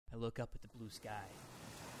look up at the blue sky.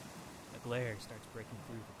 A glare starts breaking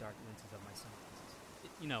through the dark lenses of my sunglasses.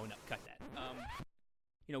 No, cut that.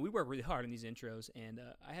 We work really hard on these intros, and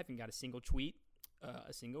I haven't got a single tweet,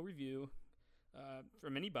 a single review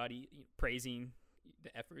from anybody praising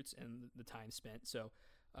the efforts and the time spent. So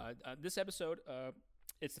this episode,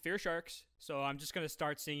 it's the Fear of Sharks, so I'm just going to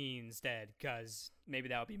start singing instead, because maybe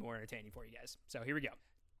that would be more entertaining for you guys. So here we go.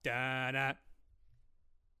 Da-na.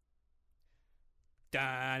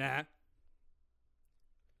 Da-na.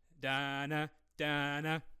 Da-na.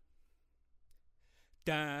 Da-na.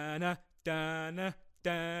 Da-na. Da-na.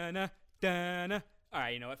 Da-na. Da-na. All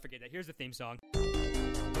right, you know what? Forget that. Here's the theme song.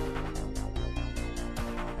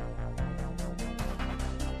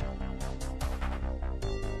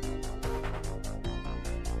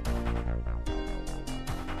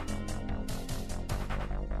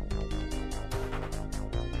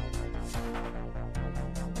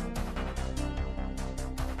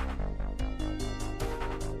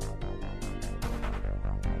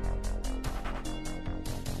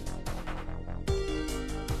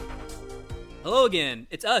 Hello again.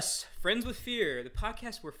 It's us, Friends with Fear, the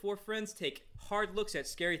podcast where four friends take hard looks at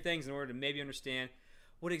scary things in order to maybe understand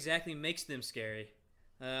what exactly makes them scary.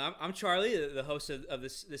 I'm Charlie, the host of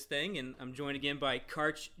this thing, and I'm joined again by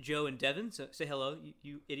Karch, Joe, and Devin. So say hello,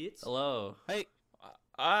 you idiots. Hello. Hey.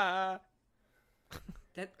 That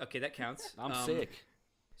counts. I'm sick.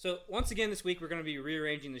 So once again this week we're going to be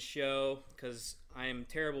rearranging the show because I am a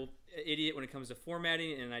terrible idiot when it comes to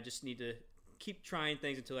formatting, and I just need to keep trying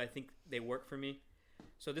things until I think they work for me.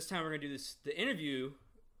 So this time we're going to do the interview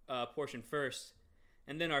portion first,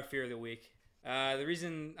 and then our fear of the week. The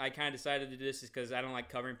reason I kind of decided to do this is because I don't like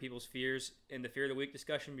covering people's fears in the fear of the week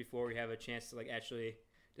discussion before we have a chance to actually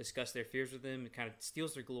discuss their fears with them. It kind of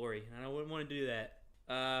steals their glory, and I wouldn't want to do that.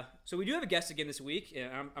 So we do have a guest again this week,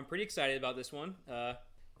 and I'm pretty excited about this one.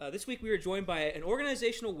 This week we are joined by an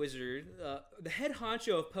organizational wizard, the head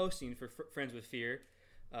honcho of posting for Friends with Fear,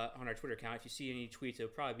 on our Twitter account. If you see any tweets, it'll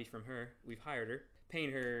probably be from her. We've hired her,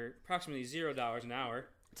 paying her approximately $0 an hour.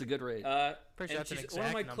 It's a good rate. And she's one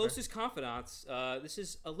of my closest confidants. This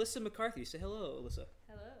is Alyssa McCarthy. Say hello, Alyssa.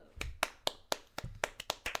 Hello.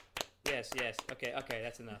 Yes. Okay,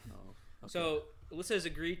 that's enough. Oh, okay. So Alyssa has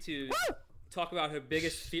agreed to talk about her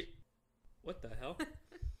biggest fear. What the hell?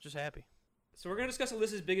 Just happy. So we're gonna discuss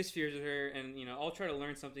Alyssa's biggest fears with her, and all try to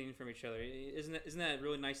learn something from each other. Isn't that a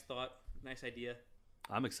really nice thought? Nice idea.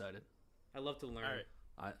 I'm excited. I love to learn.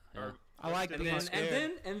 All right. Yeah. I like being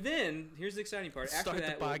scared. And then here's the exciting part. Start After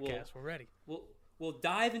that, the podcast. We're ready. We'll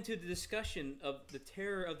dive into the discussion of the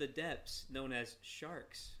terror of the depths, known as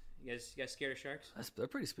sharks. You guys scared of sharks? They're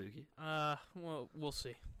pretty spooky. Well, we'll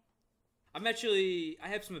see. I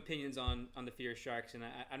have some opinions on the fear of sharks, and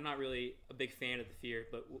I'm not really a big fan of the fear,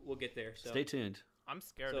 but we'll get there. So Stay tuned. I'm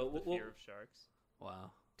scared of the fear of sharks.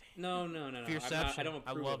 Wow. No. I don't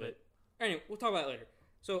approve of it. Anyway, we'll talk about it later.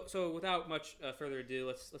 So without much further ado,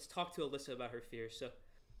 let's talk to Alyssa about her fears. So,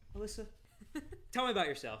 Alyssa, tell me about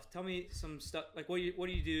yourself. Tell me some stuff. Like, what do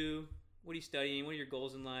you do? What are you studying? What are your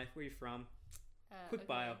goals in life? Where are you from? Quick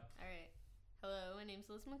bio. All right. Hello, my name's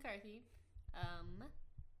Alyssa McCarthy.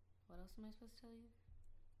 What else am I supposed to tell you?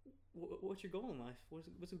 What's your goal in life? What's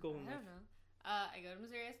the goal in life? I don't know. I go to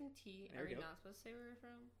Missouri S&T. Are we not supposed to say where we're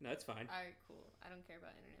from? No, that's fine. All right, cool. I don't care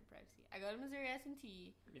about internet privacy. I go to Missouri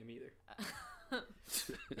S&T. Yeah, me either.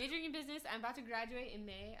 Majoring in business. I'm about to graduate in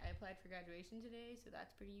May. I applied for graduation today, so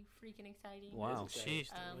that's pretty freaking exciting. Wow. Jeez,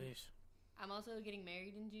 I'm also getting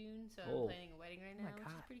married in June, so I'm planning a wedding right now, which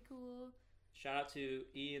is pretty cool. Shout out to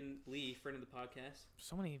Ian Lee, friend of the podcast.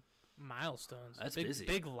 So many milestones. That's busy.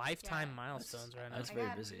 Big lifetime milestones right now. That's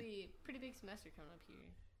very busy. Pretty big semester coming up here.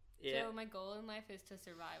 Yeah. So my goal in life is to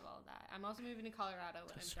survive all that. I'm also moving to Colorado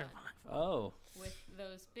when I'm done. Oh. With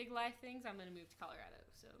those big life things, I'm going to move to Colorado.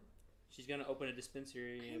 So she's going to open a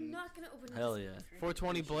dispensary. I'm not going to open a dispensary.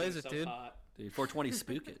 420 blaze it, dude. Dude, 420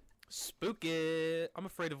 spook it. Spook it. I'm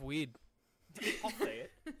afraid of weed. I'll say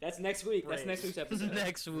it. That's next week. That's next week's episode.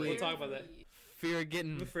 Next week. We'll talk about that. Fear of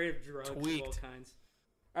getting I'm afraid of drugs tweaked. of all kinds.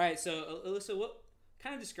 All right, so Alyssa, what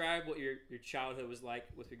kind of describe what your childhood was like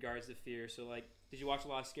with regards to fear? So, like, did you watch a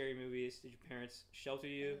lot of scary movies? Did your parents shelter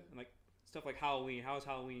you? And, like, stuff like Halloween. How was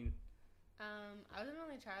Halloween? I was an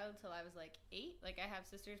only child till I was, 8. I have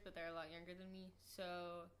sisters, but they're a lot younger than me.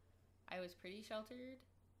 So, I was pretty sheltered,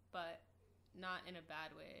 but not in a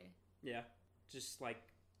bad way. Yeah. Just,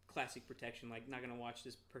 classic protection. Not going to watch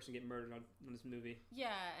this person get murdered on this movie.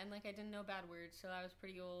 Yeah, and, I didn't know bad words till I was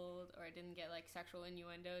pretty old, or I didn't get, sexual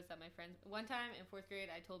innuendos that my friends... One time, in 4th grade,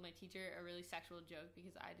 I told my teacher a really sexual joke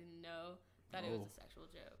because I didn't know that it was a sexual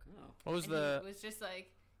joke. Oh. What was He was just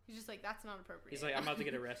he He's just like, that's not appropriate. He's like, I'm about to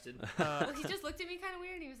get arrested. Well, he just looked at me kind of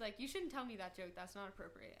weird, and he was like, you shouldn't tell me that joke. That's not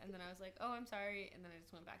appropriate. And then I was like, oh, I'm sorry. And then I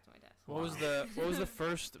just went back to my desk. What was the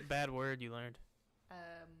first bad word you learned?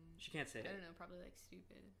 She can't say I it. don't know, probably like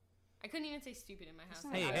stupid. I couldn't even say stupid in my house.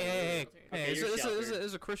 not- Hey, I was hey, Okay, this you're sheltered.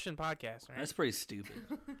 is a Christian podcast, right? That's pretty stupid.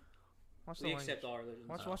 Watch the We language. accept all religions.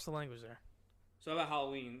 Watch the language there. So how about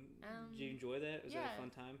Halloween? Did you Um, enjoy that? Was that yeah. a fun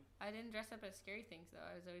time? I didn't dress up as scary things though.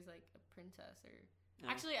 I was always like a princess or. No.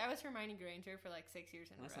 Actually, I was Hermione Granger for like 6 years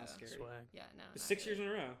in a That's row. not scary. Swag. Yeah, no. It's not 6 years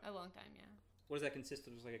really. in a row. A long time, yeah. What does that consist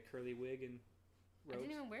of? Just like a curly wig and I robes?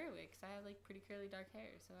 didn't even wear a wig because I have like pretty curly dark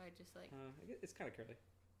hair, so I just like. I guess it's kind of curly.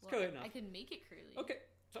 It's well, curly I enough. could make it curly. Okay,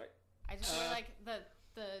 sorry. I just wore Uh, like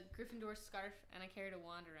the Gryffindor scarf, and I carried a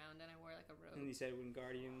wand around, and I wore like a robe. And you said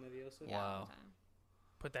Wingardium Leviosa. Yeah, Wow. all the time.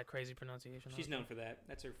 Put that crazy pronunciation. She's on known for that.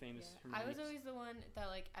 That's her famous. Yeah. I was Hermione. always the one that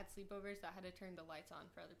like at sleepovers that had to turn the lights on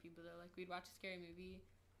for other people. Though, like we'd watch a scary movie,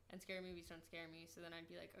 and scary movies don't scare me. So then I'd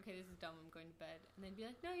be like, okay, this is dumb. I'm going to bed. And they'd be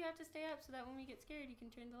like, no, you have to stay up so that when we get scared, you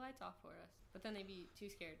can turn the lights off for us. But then they'd be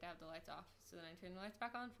too scared to have the lights off. So then I turned the lights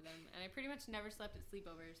back on for them. And I pretty much never slept at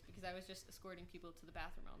sleepovers because I was just escorting people to the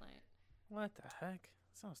bathroom all night. What the heck?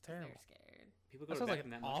 That sounds 'Cause terrible. They're scared. People go That to sounds like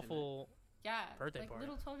bathroom an that much. awful. Yeah, Birthday like party.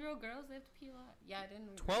 little 12-year-old girls, they have to pee a lot. Yeah, I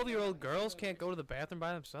didn't. 12-year-old girls can't go to the bathroom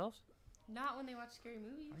by themselves? Not when they watch scary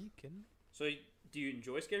movies. Are you kidding me? So do you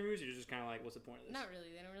enjoy scary movies, or you're just kind of like, what's the point of this? Not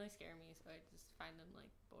really. They don't really scare me, so I just find them like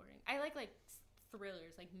boring. I like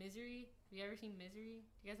thrillers, like Misery. Have you ever seen Misery?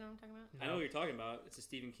 Do you guys know what I'm talking about? I know what you're talking about. It's a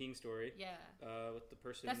Stephen King story. Yeah. With the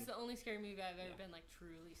person. That's the only scary movie I've ever Yeah. been like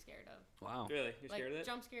truly scared of. Wow. Really? You're Like scared of that?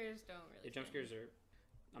 jump scares don't really. Yeah, jump scare me. scares are.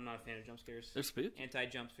 I'm not a fan of jump scares. They're spooky.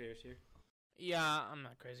 Anti-jump scares here. Yeah, I'm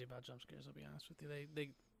not crazy about jump scares. I'll be honest with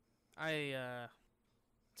you.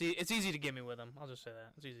 It's easy to get me with them. I'll just say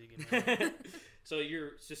that. It's easy to get me with them. So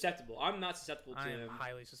you're susceptible. I'm not susceptible to I am them.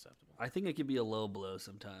 highly susceptible. I think it can be a low blow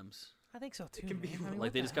sometimes. I think so too. can be man. I mean, Like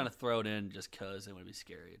what they the just kind hell? of throw it in just cause they want to be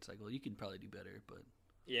scary. It's like, well, you can probably do better, but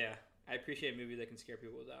Yeah, I appreciate a movie that can scare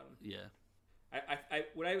people without them. yeah.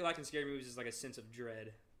 What I like in scary movies is like a sense of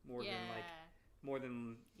dread more Yeah.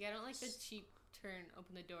 than Yeah, I don't like the cheap turn,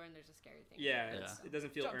 open the door, and there's a scary thing. yeah. Yeah. It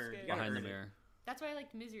doesn't feel Jump earned. scare. You gotta Behind the earn it. mirror. That's why I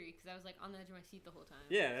liked Misery because I was like on the edge of my seat the whole time.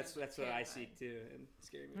 Yeah, So I that's was, like, what I terrified. seek too in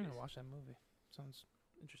scary I'm movies. gonna watch that movie. Sounds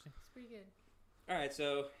interesting. It's pretty good. All right,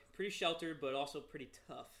 so pretty sheltered, but also pretty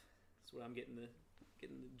tough. That's what I'm getting the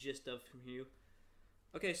gist of from you.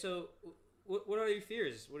 Okay, so what are your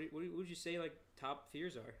fears? What would you say like top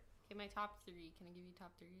fears are? Okay, my top 3. Can I give you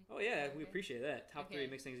top 3? Oh yeah, we Okay. appreciate that. Top Okay. 3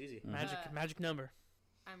 makes things easy. Magic number.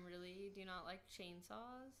 I really do not like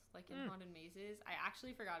chainsaws, like in Mm. haunted mazes. I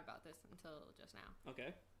actually forgot about this until just now.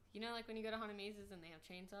 Okay. You know, like when you go to haunted mazes and they have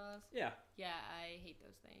chainsaws? Yeah. Yeah, I hate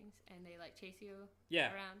those things. And they like chase you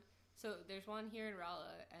Yeah. around. So there's one here in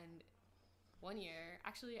Rolla, and one year,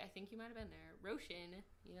 actually, I think you might have been there. Roshan,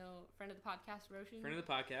 you know, friend of the podcast, Roshan. Friend of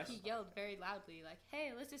the podcast. He yelled very loudly, like,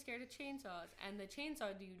 hey, let's just scared of chainsaws. And the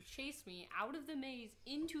chainsaw dude chased me out of the maze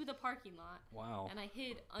into the parking lot. Wow. And I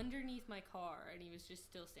hid underneath my car, and he was just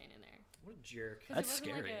still standing there. What a jerk. 'Cause That's it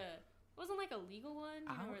wasn't scary. It wasn't like a legal one, you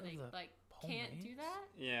know, Out where of they the like whole can't do maze? that.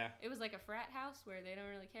 Yeah. It was like a frat house where they don't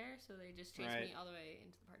really care, so they just chased Right. me all the way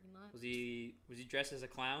into the parking lot. Was he dressed as a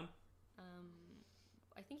clown?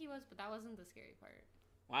 I think he was, but that wasn't the scary part.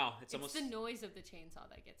 Wow, It's almost the noise of the chainsaw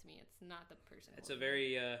that gets me. It's not the person. it's a holding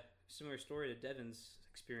it. very similar story to Devin's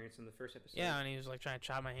experience in the first episode. Yeah, and he was like trying to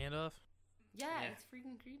chop my hand off. Yeah, Yeah. it's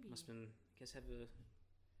freaking creepy. Must have been I guess have a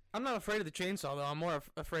I'm not afraid of the chainsaw though. I'm more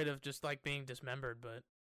afraid of just like being dismembered. But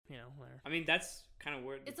you know, whatever. I mean that's kind of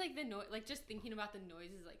weird. It's like the noise. Like just thinking about the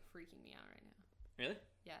noise is like freaking me out right now. Really?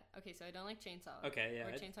 Yeah. Okay, so I don't like chainsaws. Okay, yeah.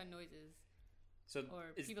 Or chainsaw noises. So Or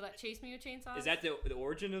is, people that chase me with chainsaws. is that the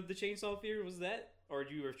origin of the chainsaw fear? Was that, or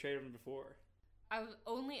you were afraid of them before? I've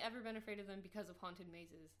only ever been afraid of them because of haunted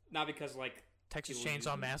mazes. Not because like Texas People use Chainsaw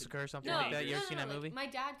it to- Massacre or something No, like that. You ever no, seen that like, movie? My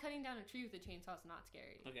dad cutting down a tree with a chainsaw is not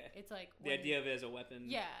scary. Okay. It's like the when- idea of it as a weapon.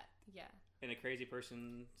 Yeah, And a crazy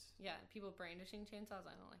person's yeah. People brandishing chainsaws,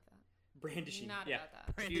 I don't like that. brandishing. Not yeah.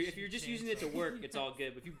 about that. If you're just using it to work, it's all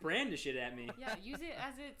good. But if you brandish it at me, Yeah, use it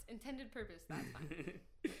as its intended purpose. That's fine.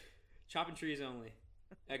 chopping trees only.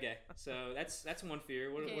 Okay, so that's one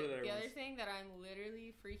fear. What, Okay, what are the other the other ones? thing that I'm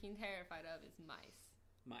literally freaking terrified of is mice.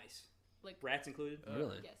 Mice, Like rats included.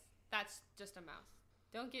 Really? yes, that's just a mouse.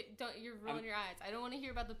 You're rolling your eyes. I don't want to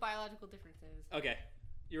hear about the biological differences. Okay,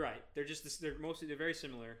 you're right. They're just they're very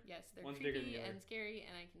similar. Yes, they're One's bigger than creepy the other. and scary,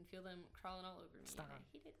 and I can feel them crawling all over me. Stop. And I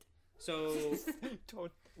hate it. So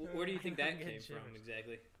Don't- where do you think that I'm getting came from shivers.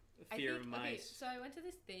 exactly? The I fear think, of okay, mice. so I went to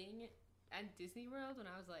this thing at Disney World when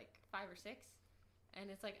I was like 5 or 6, and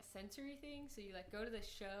it's like a sensory thing. So you like go to the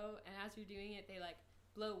show, and as you're doing it, they like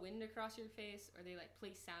blow wind across your face, or they like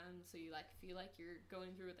play sound, so you like feel like you're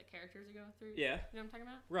going through what the characters are going through. Yeah. You know what I'm talking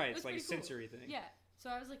about? Right. It It's was like a pretty cool. sensory thing. Yeah. So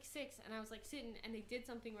I was like 6, and I was like sitting, and they did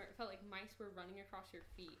something where it felt like mice were running across your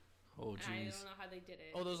feet. Oh, And I jeez. don't know how they did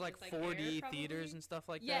it. Oh, those It like was, 4D air, theaters probably. and stuff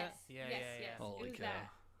like Yes. that. Yeah, yes. yeah, yeah. Yes. Holy it was cow. that.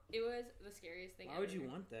 It was the scariest thing Why would you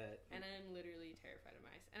ever. want that? And I'm literally terrified of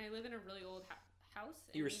mice. And I live in a really old house.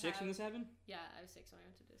 And You were we 6 when have- this happened? Yeah, I was 6 when I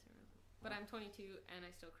went to Disneyland. But I'm 22 and I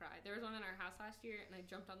still cry. There was one in our house last year, and I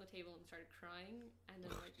jumped on the table and started crying, and then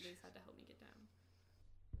like they just had to help me get down.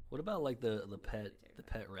 What about like the Really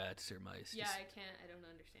pet rats or mice? Yeah, Just- I can't. I don't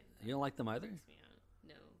understand that. you don't like them either? Freaks me out.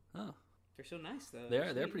 No. Oh, They're so nice, though.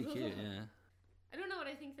 they're sweet. pretty cute. Yeah. I don't know what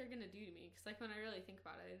I think they're gonna do to me, because like when I really think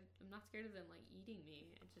about it, I'm not scared of them like eating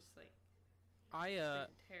me. It's just like I freaking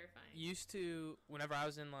terrifying. used to, whenever I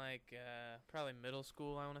was in like probably middle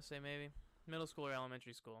school, I want to say maybe middle school or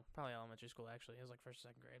elementary school, probably elementary school actually. It was like 1st or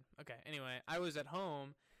 2nd grade. Okay, anyway, I was at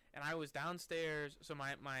home and I was downstairs. So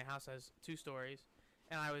my house has 2 stories,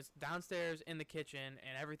 and I was downstairs in the kitchen,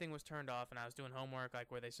 and everything was turned off, and I was doing homework,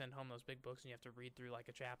 like where they send home those big books and you have to read through like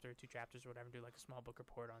a chapter, 2 chapters or whatever, do like a small book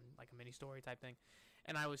report on like a mini story type thing.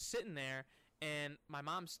 And I was sitting there, and my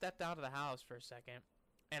mom stepped out of the house for a second,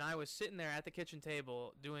 and I was sitting there at the kitchen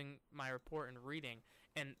table doing my report and reading,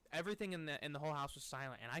 and everything in the whole house was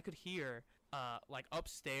silent, and I could hear like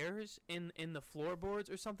upstairs in the floorboards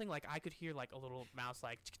or something, like I could hear like a little mouse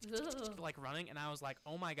like like running, and I was like,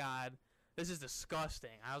 oh my god, this is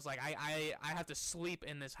disgusting. I was like, I have to sleep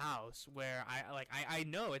in this house where I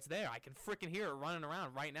know it's there. I can freaking hear it running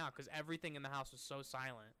around right now because everything in the house was so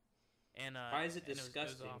silent. And Why is it and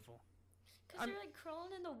disgusting? It was awful. Because they're like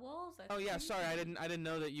crawling in the walls. That's Oh yeah, sorry, I creepy. didn't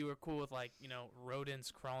know that you were cool with like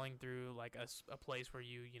rodents crawling through like a place where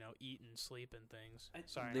you eat and sleep and things.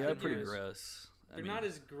 Sorry, They I are didn't pretty know this. gross. They're not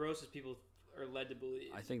as gross as people are led to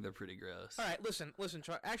believe. I think they're pretty gross. All right, listen.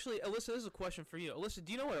 Actually, Alyssa, this is a question for you. Alyssa,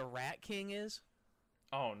 do you know what a rat king is?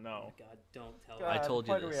 Oh Oh no. my God, don't tell I me. told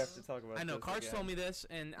you why do we this. have to talk about I know this Karch again? told me this,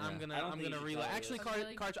 and Yeah. I'm gonna I don't think you should relay. tell me Actually, this. A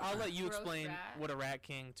really Karch, I'll let you gross explain rat? what a rat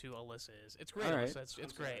king to Alyssa is. It's great, All right. Alyssa. It's I'm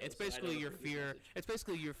great. sorry, It's Alyssa, I basically don't your approve this fear. message. It's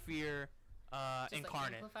basically your fear Just, like,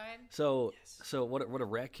 incarnate. amplified. So Yes. so what a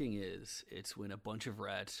rat king is? It's when a bunch of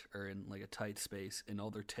rats are in like a tight space and all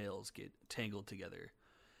their tails get tangled together,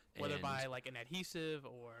 Whether and by like an adhesive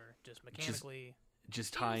or just mechanically.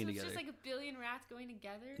 just Damn, tying so it's together. just like a billion rats going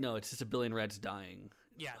together. No, it's just a billion rats dying.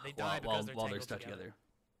 Yeah, they while, die because while, they're while they're tangled stuck together. together.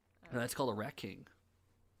 Oh. No, that's called a rat king.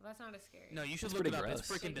 Well, that's not as scary. No, you should It's look it pretty up. It's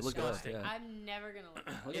gross. freaking Look it up, disgusting. yeah. I'm never gonna look.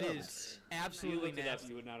 Look It it up. is If you absolutely looked it up, nasty.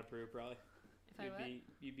 you would not approve, probably. If I what?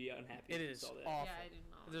 You'd be unhappy. It if you is saw that. awful. Yeah, I did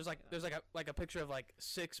not. There's like a picture of like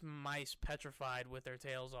 6 mice petrified with their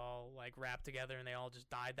tails all like wrapped together, and they all just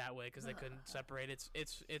died that way because they couldn't separate. It's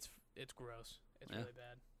gross. It's Yeah. really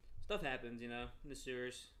bad Stuff happens, in the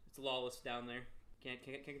sewers. It's lawless down there. Can't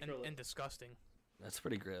control it. and disgusting. That's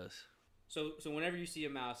pretty gross. So whenever you see a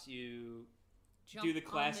mouse, you Jump do the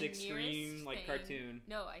on classic nearest scream like thing. cartoon.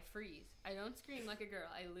 No, I freeze. I don't scream like a girl.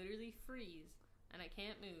 I literally freeze, and I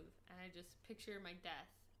can't move, and I just picture my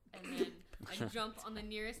death, and then I jump on the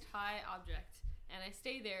nearest high object, and I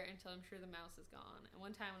stay there until I'm sure the mouse is gone. And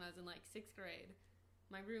one time when I was in like 6th grade,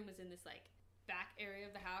 my room was in this like back area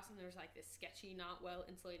of the house, and there was like this sketchy, not well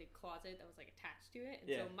insulated closet that was like attached to it, and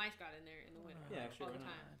Yeah. so mice got in there in the winter Yeah, like, sure, all the why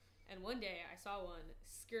not? time. And one day I saw one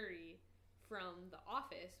scurry from the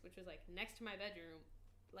office, which was like next to my bedroom,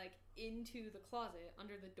 like into the closet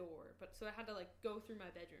under the door. But so I had to like go through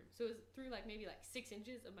my bedroom. So it was through like maybe like 6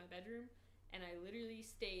 inches of my bedroom, and I literally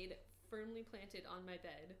stayed firmly planted on my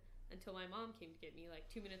bed until my mom came to get me like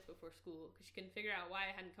 2 minutes before school because she couldn't figure out why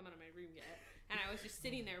I hadn't come out of my room yet. And I was just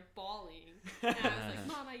sitting there bawling. And I was like,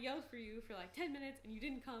 Mom, I yelled for you for like 10 minutes and you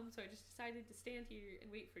didn't come, so I just decided to stand here and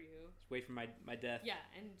wait for you. Just wait for my death. Yeah,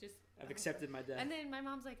 and just I've accepted my death. And then my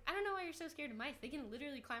mom's like, I don't know why you're so scared of mice. They can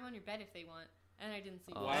literally climb on your bed if they want. And I didn't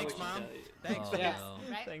sleep. Oh. Why Thanks, would she Mom. tell you? Thanks. Oh, Yeah. no.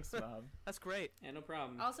 Right? Thanks, Mom. That's great. Yeah, no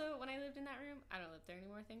problem. Also, when I lived in that room, I don't live there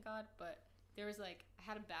anymore, thank God, but there was like, I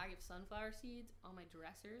had a bag of sunflower seeds on my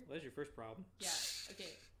dresser. Well, that's your first problem. Yeah,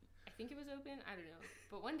 okay. I think it was open, I don't know.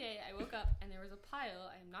 But one day I woke up and there was a pile,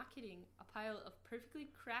 I am not kidding, a pile of perfectly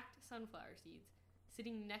cracked sunflower seeds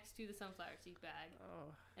sitting next to the sunflower seed bag.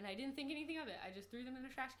 Oh. And I didn't think anything of it. I just threw them in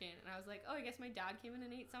a trash can and I was like, oh, I guess my dad came in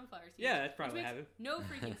and ate sunflower seeds. Yeah, that's Which probably makes what happened. no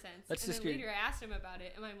freaking sense. That's and just then good. later I asked him about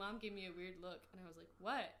it, and my mom gave me a weird look, and I was like,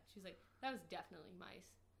 "What?" She's like, "That was definitely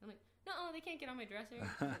mice." I'm like, "No, they can't get on my dresser."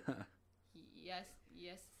 She's like, yes,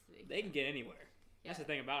 They can get anywhere. That's Yeah. the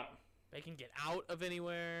thing about them. They can get out of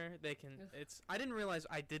anywhere. They can. Ugh. I didn't realize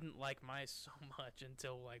I didn't like mice so much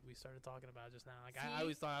until like we started talking about it just now. Like I See?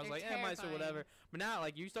 always thought I was They're like, mice or terrifying. whatever. But now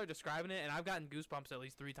like you start describing it, and I've gotten goosebumps at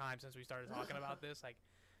least 3 times since we started talking about this. Like,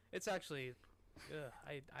 it's actually,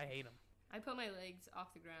 I hate them. I put my legs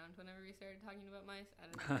off the ground whenever we started talking about mice. I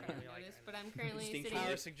don't know if you Like, noticed, but I'm currently Instinctually. sitting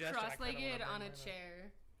Power suggestion, I kinda cross-legged wanna on bring a mine up.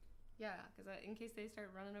 chair. Yeah, because in case they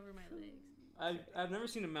start running over my legs. I've never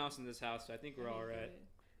seen a mouse in this house, so I think we're all right.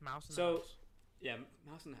 Mouse in the So- house. Yeah,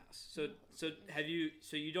 mouse in the house. So have you?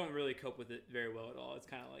 So you don't really cope with it very well at all. It's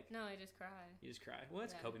kind of like No, I just cry. you just cry. Well,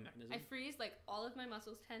 that's a Yeah. coping mechanism. I freeze, like, all of my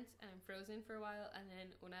muscles tense, and I'm frozen for a while, and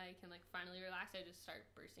then when I can, like, finally relax, I just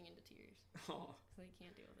start bursting into tears. Aw. So I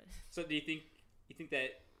can't deal with it. So do you think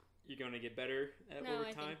that you're going to get better No, over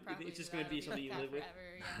I time? think probably it's just going to be that'll something you like live with? that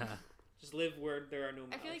forever, yeah. Just live where there are no I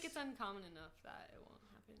mouse. feel like it's uncommon enough that it won't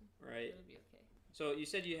happen. right. It'll be okay. So you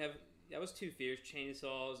said you have that was 2 fears: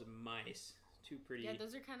 chainsaws and mice. 2 pretty Yeah,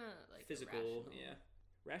 those are kind of, like, physical. irrational. Yeah,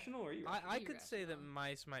 rational or irrational? I could say that Irrational.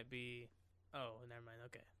 mice might be. Oh, never mind.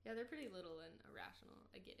 Okay. Yeah, they're pretty little and irrational.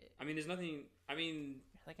 I get it. I mean, there's nothing. I mean,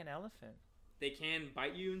 Like an elephant. they can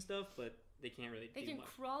bite you and stuff, but they can't really They do can much.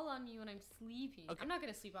 crawl on me when I'm sleeping. Okay. I'm not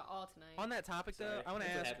gonna sleep at all tonight. On that topic, though, Sorry. I want to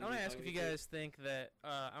That's what ask. happens I want when to you ask talk if to you me, too. guys think that.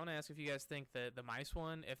 I want to ask if you guys think that the mice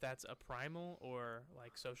one, if that's a primal or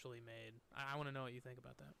like socially made. I want to know what you think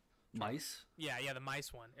about that. Mice? Yeah, the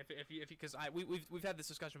mice one. If you because we've had this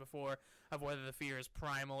discussion before of whether the fear is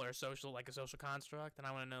primal or social, like a social construct, and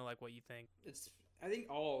I want to know like what you think. I think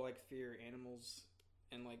all like fear animals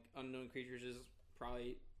and like unknown creatures is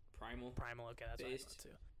probably primal. Primal, okay, that's what I Based. thought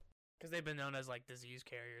too. Because they've been known as like disease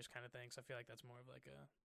carriers kind of thing, so I feel like that's more of like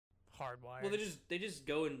a hardwired. Well, they just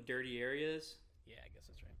go in dirty areas yeah, I guess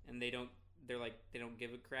that's right. and they don't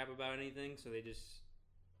give a crap about anything, so they just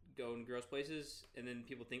go in gross places, and then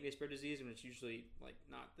people think they spread disease, and it's usually like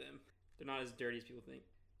not them. They're not as dirty as people think,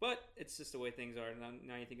 but it's just the way things are.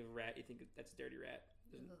 Now you think of a rat, you think that's a dirty rat.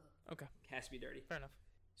 Doesn't- Ugh. Okay, It has to be dirty. fair enough.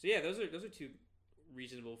 So yeah, those are 2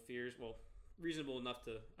 reasonable fears. Well, reasonable enough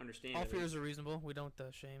to understand. All at least. fears are reasonable. We don't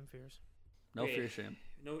shame fears. No Okay. fear, shame.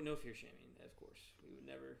 No fear shaming, of course. We would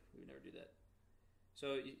never do that.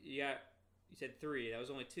 So you said 3. That was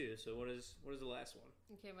only 2. So what is the last one?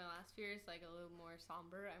 Okay, my last fear is like a little more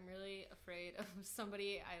somber. I'm really afraid of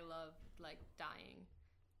somebody I love like dying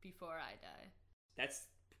before I die.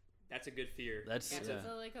 That's a good fear. That's Yeah, yeah.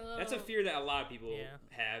 so like a little. That's a fear that a lot of people Yeah.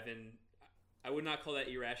 have, and I would not call that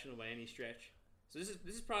irrational by any stretch. So this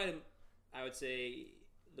is probably, I would say,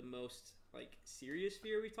 the most like serious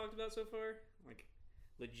fear we've talked about so far. Like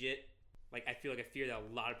legit, like I feel like a fear that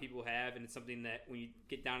a lot of people have, and it's something that when you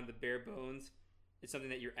get down to the bare bones, it's something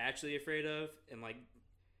that you're actually afraid of, and like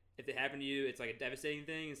if it happened to you, it's like a devastating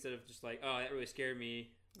thing instead of just like, oh, that really scared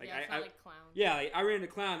me. Like yeah, it's not like clowns. yeah, like, I ran into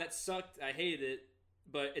a clown. That sucked. I hated it,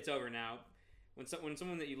 but it's over now. When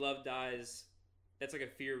someone that you love dies, that's like a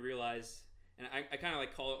fear realized, and I kind of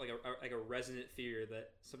like call it like a resonant fear,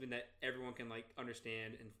 that something that everyone can like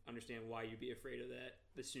understand and understand why you'd be afraid of that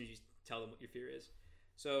as soon as you tell them what your fear is.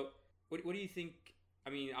 So what do you think? I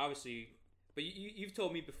mean, obviously, but you've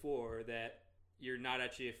told me before that you're not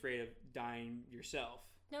actually afraid of dying yourself.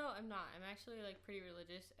 No, I'm not. I'm actually like pretty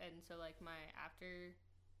religious, and so like my after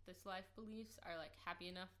this life beliefs are like happy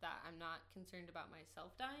enough that I'm not concerned about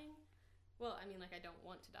myself dying. Well, I mean, like I don't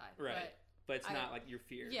want to die, Right. But it's I not don't- like your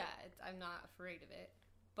fear. Yeah, I'm not afraid of it.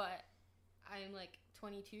 But I'm like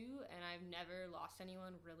 22 and I've never lost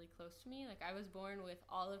anyone really close to me. Like I was born with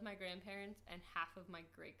all of my grandparents and half of my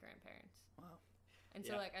great grandparents. Wow. And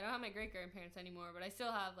so Yeah. like I don't have my great grandparents anymore, but I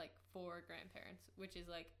still have like 4 grandparents, which is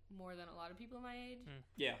like more than a lot of people my age.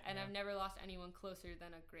 Yeah. And Yeah. I've never lost anyone closer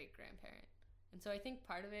than a great grandparent. And so I think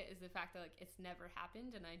part of it is the fact that like it's never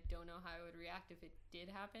happened and I don't know how I would react if it did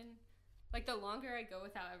happen. Like the longer I go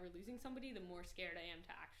without ever losing somebody, the more scared I am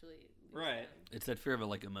to actually lose Right. them. It's that fear of a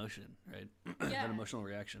like emotion, right? Yeah. That emotional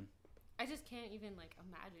reaction. I just can't even like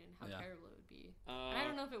imagine how Yeah. terrible it would be. And I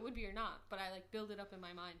don't know if it would be or not, but I like build it up in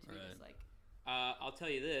my mind to be Right. just like I'll tell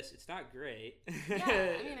you this: it's not great.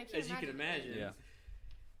 Yeah, I mean, I can't as you can imagine imagine.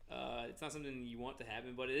 Yeah. It's not something you want to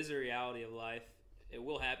happen, but it is a reality of life. It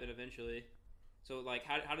will happen eventually. So, like,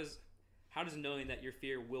 how does knowing that your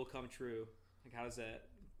fear will come true, like, how does that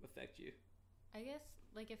affect you? I guess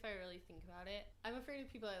like if I really think about it, I'm afraid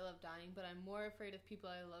of people I love dying, but I'm more afraid of people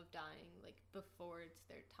I love dying like before it's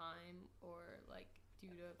their time or like due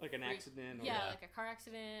to Like an freak- accident? Or, Yeah, like a car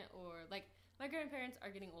accident or like my grandparents are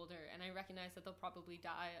getting older and I recognize that they'll probably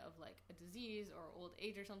die of like a disease or old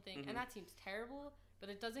age or something Mhm. and that seems terrible but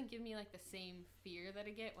it doesn't give me like the same fear that I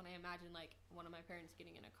get when I imagine like one of my parents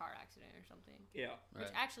getting in a car accident or something. Yeah. Which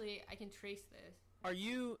Right. actually I can trace this. Are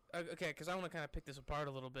you okay? Because I want to kind of pick this apart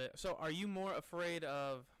a little bit. So, are you more afraid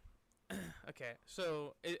of? Okay,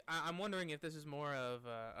 so I'm wondering if this is more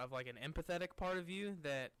of like an empathetic part of you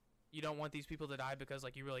that you don't want these people to die because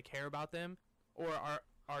like you really care about them, or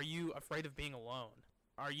are you afraid of being alone?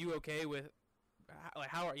 Are you okay with like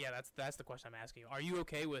that's the question I'm asking you. Are you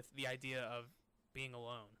okay with the idea of being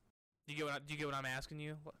alone? Do you get what I'm asking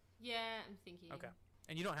you? Yeah, I'm thinking. Okay.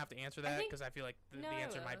 And you don't have to answer I that think- because I feel like the No, I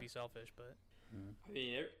answer might will. be selfish, but I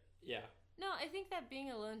mean, yeah. No, I think that being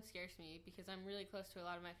alone scares me because I'm really close to a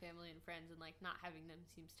lot of my family and friends, and like not having them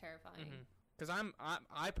seems terrifying. because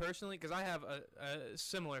I personally, because I have a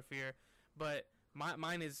similar fear, but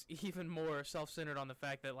mine is even more self-centered on the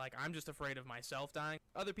fact that like I'm just afraid of myself dying,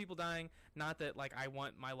 other people dying. Not that like I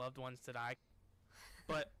want my loved ones to die,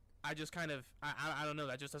 but I just kind of I don't know,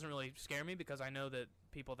 that just doesn't really scare me because I know that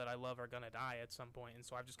people that I love are gonna die at some point, and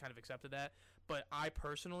so I've just kind of accepted that. But I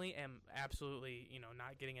personally am absolutely,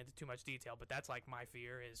 not getting into too much detail, but that's like my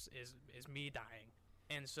fear is me dying,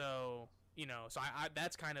 and so so I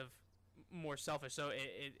that's kind of more selfish. So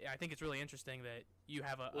I think it's really interesting that you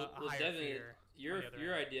have a higher definitely, fear. Your on the other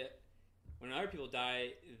your end. idea. When other people die,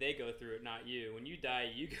 they go through it, not you. When you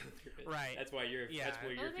die, you go through it. Right. That's why Yeah. That's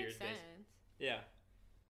where your That fear makes is based. sense. Yeah.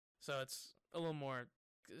 So it's a little more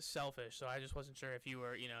selfish. So I just wasn't sure if you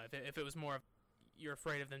were, if it was more of you're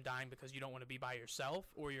afraid of them dying because you don't want to be by yourself,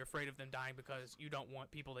 or you're afraid of them dying because you don't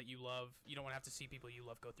want people that you love, you don't want to have to see people you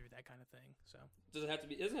love go through that kind of thing. So It doesn't have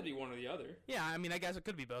to be one or the other. yeah, I mean, I guess it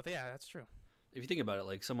could be both. Yeah, that's true. If you think about it,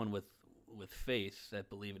 like someone with faith that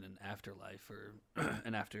believe in an afterlife or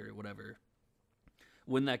an after whatever,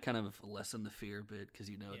 wouldn't that kind of lessen the fear a bit? Because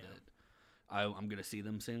that I'm going to see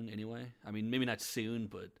them soon anyway. I mean, maybe not soon,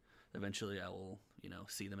 but eventually I will,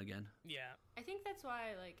 see them again. Yeah. I think that's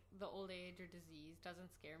why like the old age or disease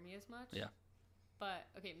doesn't scare me as much. Yeah. But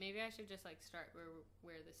okay, maybe I should just like start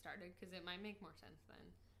where this started because it might make more sense then.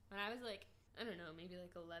 When I was like, I don't know, maybe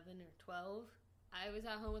like 11 or 12, I was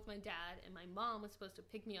at home with my dad, and my mom was supposed to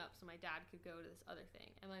pick me up so my dad could go to this other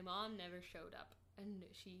thing, and my mom never showed up, and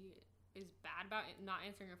she is bad about not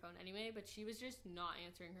answering her phone anyway, but she was just not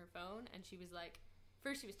answering her phone, and she was like,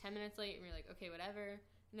 first she was 10 minutes late, and we were like, okay, whatever.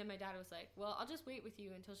 And then my dad was like, well, I'll just wait with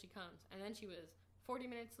you until she comes. And then she was 40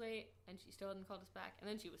 minutes late, and she still hadn't called us back. And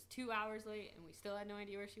then she was 2 hours late, and we still had no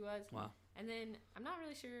idea where she was. Wow. And then I'm not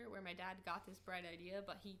really sure where my dad got this bright idea,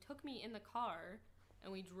 but he took me in the car,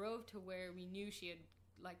 and we drove to where we knew she had,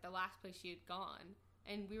 like, the last place she had gone.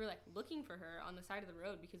 And we were, like, looking for her on the side of the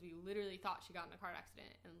road because we literally thought she got in a car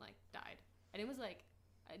accident and, like, died. And it was, like,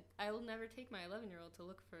 I will never take my 11-year-old to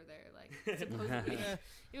look for there, like, supposedly.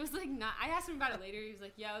 It was, like, not... I asked him about it later. He was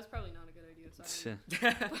like, yeah, it was probably not a good idea, sorry.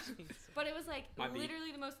 But it was, like, Might be.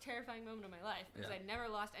 literally the most terrifying moment of my life because Yeah. I'd never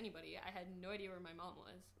lost anybody. I had no idea where my mom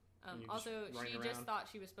was. And you're Also, just running she just around. thought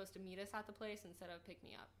she was supposed to meet us at the place instead of pick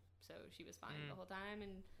me up. So she was fine the whole time.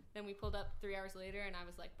 And then we pulled up 3 hours later, and I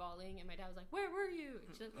was, like, bawling. And my dad was like, where were you?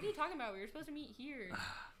 And she's like, what are you talking about? We were supposed to meet here.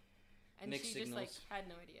 And Mixed she just, like, signals. had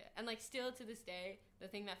no idea. And, like, still to this day, the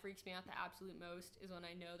thing that freaks me out the absolute most is when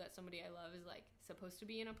I know that somebody I love is, like, supposed to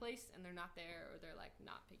be in a place and they're not there, or they're, like,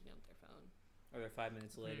 not picking up their phone. Or they're 5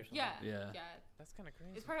 minutes late or something. Yeah. Yeah. Yeah. That's kind of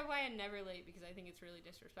crazy. It's part of why I'm never late because I think it's really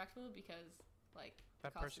disrespectful because, like, it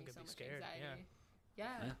That causes person me could so be much scared, anxiety.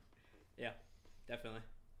 Yeah. Yeah. Definitely.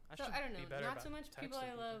 I So should I don't be know. better Not about so much people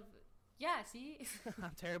texting I love. Yeah, see?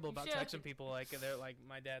 I'm terrible You about should. texting people. Like they're like,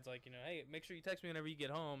 my dad's like, hey, make sure you text me whenever you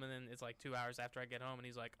get home. And then it's like 2 hours after I get home, and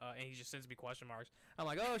he's like, and he just sends me question marks. I'm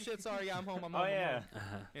like, oh shit, sorry, yeah, I'm home. I'm home. Oh, I'm yeah.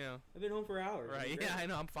 home. You know, I've been home for hours. right? It's Yeah, great. I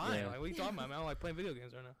know. I'm fine. Yeah. Like, what are you talking about? Man? I don't like playing video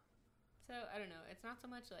games right now. So I don't know. It's not so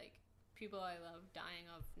much like people I love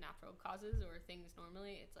dying of natural causes or things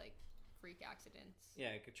normally. It's like freak accidents.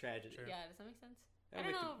 Yeah, like a tragedy. Sure. Yeah, does that make sense? That I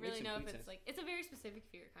don't makes know, really makes know if complete it's sense. like, it's a very specific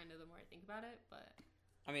fear kind of the more I think about it, but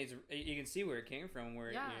I mean, you can see where it came from,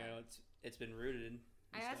 where Yeah. it's been rooted. and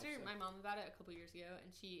I asked stuff, her, so. my mom, about it a couple years ago,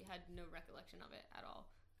 and she had no recollection of it at all.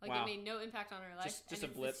 Like, Wow. it made no impact on her life. Just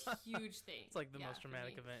and a blip. it's this huge thing. It's like the Yeah, most for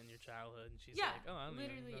traumatic me. event in your childhood, and she's Yeah, like, oh, I don't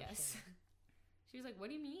literally, even know. yes. She was like, what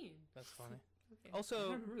do you mean? That's funny. Okay. I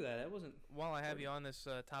Also, don't remember that. That wasn't. while I have you on this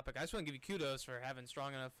topic, I just want to give you kudos for having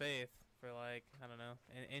strong enough faith for, like, I don't know,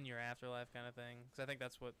 in your afterlife kind of thing. Because I think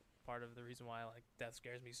that's what part of the reason why, like, death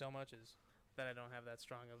scares me so much is that I don't have that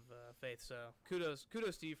strong of faith. So kudos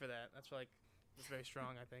to you for that. That's like, it's very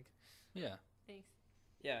strong, I think. Yeah. Thanks.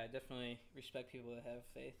 Yeah, I definitely respect people that have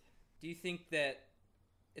faith. Do you think that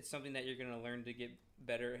it's something that you're going to learn to get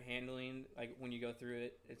better at handling? Like, when you go through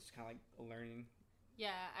it, it's kind of like a learning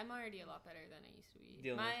Yeah, I'm already a lot better than I used to be.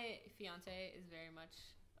 Dealing My fiance is very much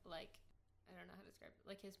like, I don't know how to describe it.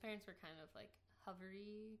 Like, his parents were kind of like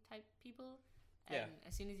hovery type people. And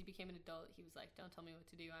as soon as he became an adult, he was like, don't tell me what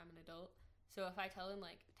to do. I'm an adult. So if I tell him,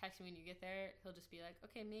 like, text me when you get there, he'll just be like,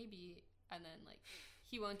 okay, maybe. And then, like,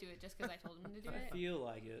 he won't do it just because I told him to do I it. feel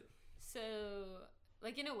like it. So,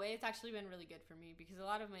 like, in a way, it's actually been really good for me because a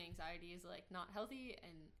lot of my anxiety is, like, not healthy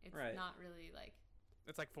and it's not really, like,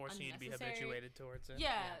 It's like forcing you to be unnecessary. habituated towards it.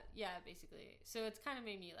 Yeah, basically. So it's kind of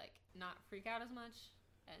made me, like, not freak out as much.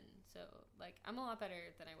 And so, like, I'm a lot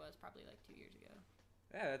better than I was probably, like, 2 years ago.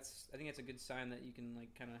 Yeah, I think that's a good sign that you can,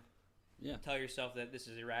 like, kind of tell yourself that this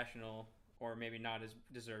is irrational or maybe not as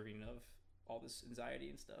deserving of all this anxiety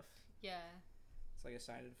and stuff. Yeah. It's like a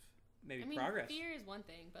sign of maybe I mean, progress. fear is one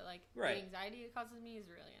thing, but, like, Right. the anxiety it causes me is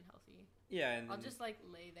really unhealthy. Yeah, and I'll just, like,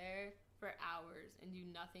 lay there for hours and do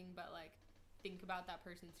nothing but, like, think about that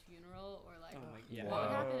person's funeral or, like, what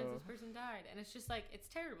would happen if this person died. And it's just, like, it's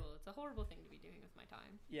terrible. It's a horrible thing to be doing with my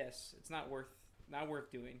time. Yes, it's not worth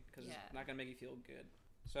doing because Yeah. it's not gonna make you feel good.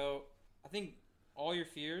 So I think all your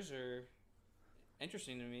fears are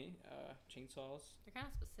interesting to me. Chainsaws. They're kind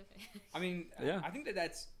of specific. I mean, Yeah. I think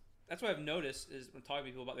that's what I've noticed is when talking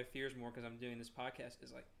to people about their fears more because I'm doing this podcast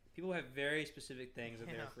is like people have very specific things that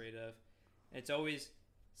they're afraid of. And it's always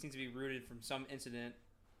seems to be rooted from some incident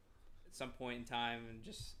at some point in time and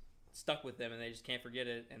just stuck with them and they just can't forget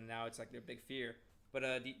it and now it's like their big fear. But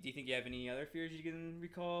do you think you have any other fears you can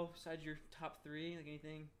recall besides your top 3? Like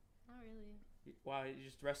anything? Not really. Wow, you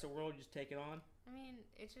just the rest of the world, you just take it on? I mean,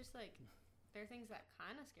 it's just, like, there are things that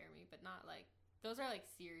kind of scare me, but not, like, those are, like,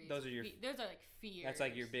 serious. Those are your those are, like, fears. That's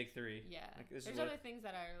like your big 3. Yeah. Like, this There's is what other things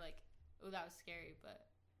that are, like, oh, that was scary, but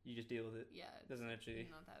you just deal with it. yeah. It's Doesn't actually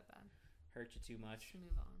not that bad. hurt you too much. Just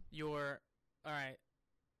move on. All right.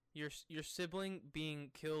 Your sibling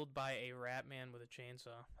being killed by a rat man with a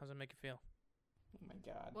chainsaw. How's that make you feel? Oh my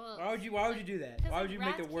god. Well, why would you do that? 'cause, Why like, would you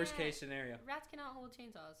make the rats worst can't- case scenario? Rats cannot hold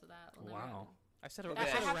chainsaws, so that will never Wow. happen. I said a, Okay. I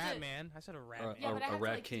said I a have rat to- man. I said a rat Uh, man. Yeah, but I A have to,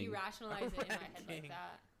 rat like, king. de-rationalize it in my rat head king. like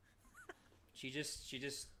that. She just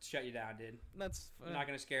shut you down, dude. That's I'm not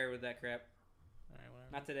gonna scare her with that crap. all right,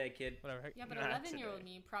 whatever. Not today, kid. Whatever. Yeah, but Not 11-year-old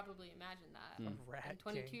today. me probably imagined that. Hmm. A rat And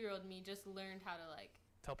king. 22-year-old me just learned how to, like,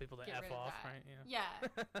 Tell people to get F rid of off, that. right?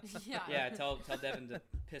 Yeah. Yeah. Yeah, tell Devin to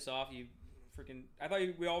piss off. You freaking. I thought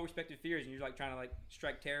we all respected fears, and you're like trying to like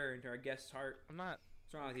strike terror into our guest's heart. I'm not.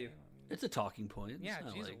 What's wrong with you? It's a talking point. It's Yeah,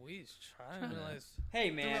 not jeez like- Louise. I trying didn't to- realize. Hey, I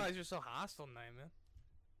didn't man. realize you're so hostile tonight, man.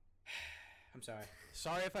 I'm sorry.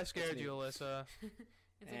 Sorry if I scared me. you, Alyssa.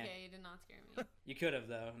 It's Eh. okay. You did not scare me. You could have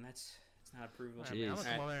though, and it's not approval. I mean, I'm gonna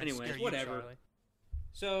Jeez. come over there and Anyways, scare you, whatever. Charlie.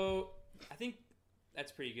 So I think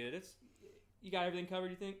that's pretty good. It's you got everything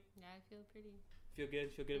covered. You think? Yeah, I feel pretty. Feel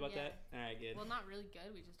good? Feel good about Yeah. that? All right, good. Well, not really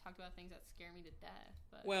good. We just talked about things that scare me to death.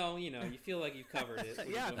 But Well, you know, you feel like you've covered it.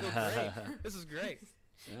 Yeah, I feel great. This is great.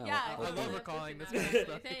 yeah, I totally love have recalling to this deny kind of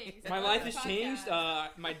other stuff. things. My I life love has the changed.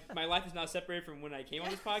 podcast. My life is now separated from when I came on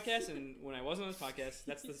this podcast and when I wasn't on this podcast.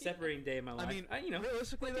 That's the separating day of my life. I mean, you know,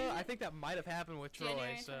 realistically What though, day is I it? think that might have happened with Troy.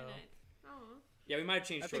 January So 29th. Oh. yeah, we might have I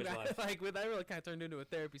changed think Troy's life. that, like, that really kind of turned into a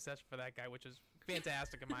therapy session for that guy, which is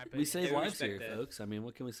fantastic in my opinion. We save Yeah, we lives here, respect that. folks. I mean,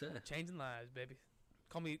 what can we say? Changing lives, baby.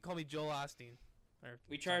 Call me Joel Osteen. Or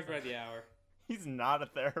We charge by something. the hour. He's not a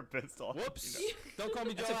therapist. Whoops! You know. Don't call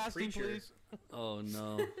me That's Joel a Osteen, preacher. please. Oh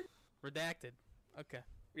no, Redacted. Okay.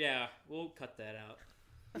 Yeah, we'll cut that out.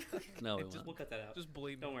 no, we Just- won't. We'll cut that out. Just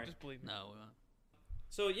believe me. Don't worry. Just believe me. No, we won't.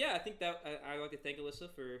 So yeah, I think that I'd like to thank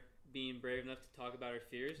Alyssa for being brave enough to talk about her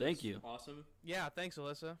fears. Thank That's you. Awesome. Yeah, thanks,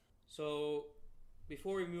 Alyssa. So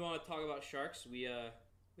before we move on to talk about sharks, we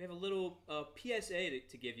have a little PSA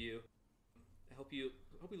to give you. I hope you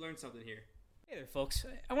learned something here. Hey there, folks.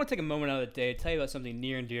 I want to take a moment out of the day to tell you about something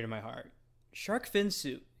near and dear to my heart. Shark fin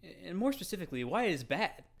soup, and more specifically, why it is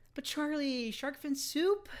bad. But Charlie, shark fin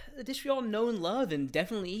soup? The dish we all know and love and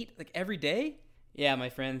definitely eat like every day? Yeah, my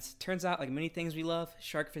friends, turns out like many things we love,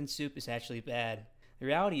 shark fin soup is actually bad. The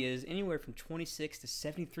reality is anywhere from 26 to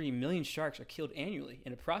 73 million sharks are killed annually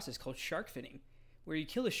in a process called shark finning, where you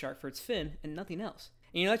kill the shark for its fin and nothing else.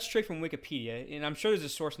 And, you know, that's straight from Wikipedia, and I'm sure there's a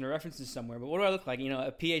source and a references somewhere, but what do I look like, you know,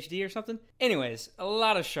 a PhD or something? Anyways, a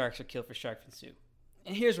lot of sharks are killed for shark fin soup.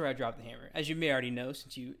 And here's where I drop the hammer. As you may already know,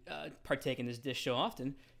 since you partake in this dish so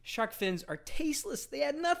often, shark fins are tasteless. They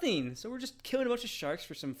add nothing. So we're just killing a bunch of sharks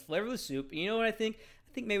for some flavorless soup. And you know what I think?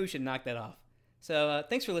 I think maybe we should knock that off. So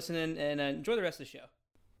thanks for listening, and enjoy the rest of the show.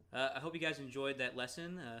 I hope you guys enjoyed that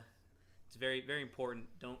lesson. It's very, very important.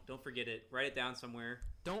 Don't forget it. Write it down somewhere.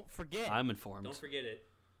 Don't forget. I'm informed. Don't forget it.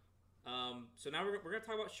 So now we're going to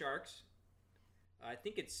talk about sharks. I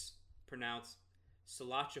think it's pronounced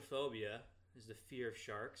Salachophobia. is the fear of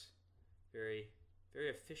sharks. Very, very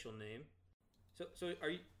official name. So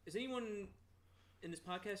is anyone in this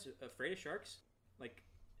podcast afraid of sharks? Like,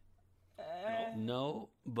 at all? No,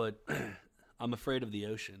 but I'm afraid of the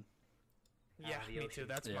ocean. Yeah, the me ocean. too.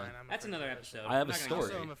 That's Yeah. mine. I'm That's afraid another of fish. episode. I have I'm a not gonna get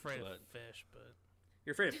story. Also, I'm afraid but- of fish, but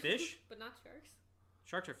You're afraid of fish? But not sharks.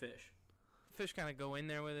 Sharks or fish? fish kind of go in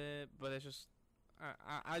there with it. But it's just,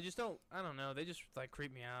 I just don't. I don't know. They just like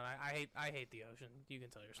creep me out. I hate the ocean. You can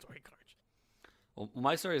tell your story, Karch. Well,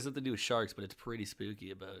 my story has nothing to do with sharks, but it's pretty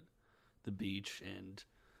spooky about the beach. And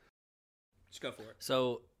Just go for it.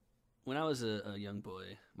 so, when I was a young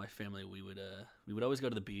boy, my family we would always go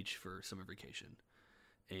to the beach for summer vacation,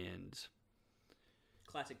 and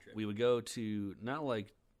Classic trip. we would go to not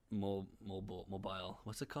like mobile.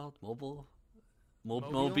 What's it called? Mobile,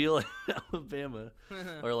 Mobile? Alabama,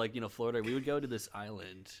 or like Florida. We would go to this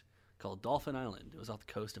island called Dolphin Island. It was off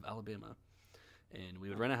the coast of Alabama, and we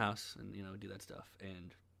would rent a house and do that stuff.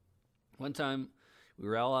 And one time we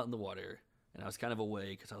were all out in the water, and I was kind of away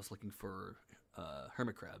because I was looking for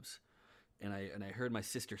hermit crabs, and I heard my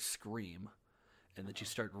sister scream, and then she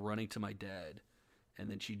started running to my dad. And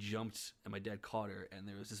then she jumped, and my dad caught her, and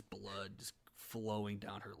there was this blood just flowing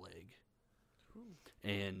down her leg.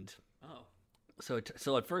 And Oh. so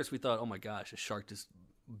at first we thought, oh my gosh, a shark just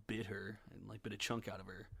bit her and like bit a chunk out of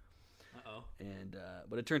her. Uh-oh. And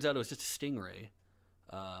but it turns out it was just a stingray.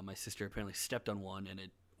 My sister apparently stepped on one, and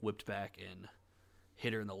it whipped back and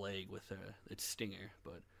hit her in the leg with its stinger.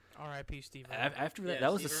 But R.I.P. Steve. after that, Yeah,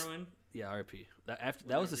 that was Steve Irwin. RIP. That was the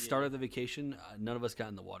Whatever, start yeah. of the vacation. None of us got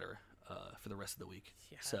in the water for the rest of the week.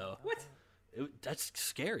 Yeah, So What? that's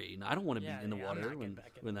scary. I don't want to Yeah, be in the yeah, I'm water not getting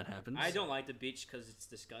back in when the that happens. I don't like the beach because it's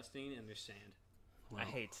disgusting and there's sand. Well, I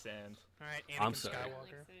hate sand. All right, I'm Anakin sorry. I don't Skywalker. like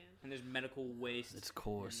sand. And there's medical waste. It's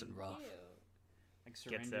coarse and rough. Ew. Like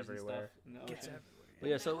syringes everywhere. and stuff in the Gets ocean. everywhere. But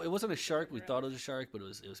yeah, so it wasn't a shark. We thought it was a shark, but it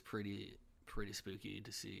was pretty spooky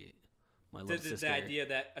to see my little sister. The idea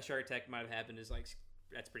that a shark attack might have happened is like,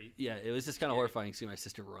 that's pretty. Yeah, it was just kind of Scary. horrifying to see my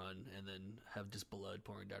sister run and then have just blood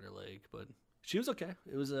pouring down her leg. But she was okay.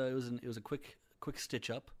 It was a quick stitch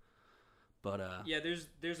up. But Yeah,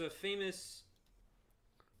 there's a famous.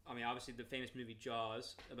 I mean, obviously the famous movie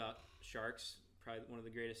Jaws about sharks, probably one of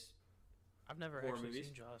the greatest. I've never Horror actually movies.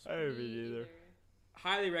 seen Jaws. I haven't Me either.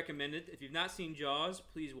 Highly recommended. If you've not seen Jaws,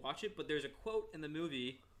 please watch it. But there's a quote in the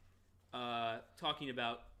movie talking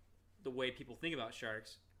about the way people think about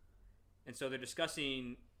sharks, and so they're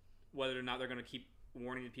discussing whether or not they're going to keep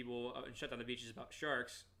warning the people and shut down the beaches about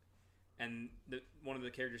sharks. And one of the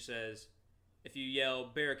characters says, if you yell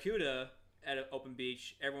barracuda at an open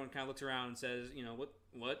beach, everyone kind of looks around and says,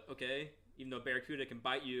 what? Okay, even though barracuda can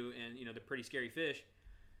bite you and they're pretty scary fish.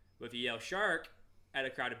 But if you yell shark at a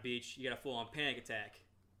crowded beach, you got a full-on panic attack.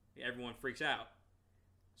 Everyone freaks out.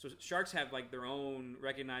 So sharks have like their own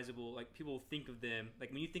recognizable, like people think of them.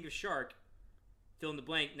 Like when you think of shark, fill in the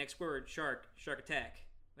blank, next word, shark attack.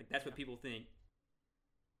 Like that's what people think.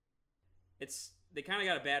 They kind of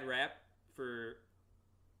got a bad rap for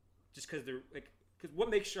just because they're like, because what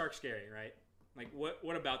makes sharks scary, right? Like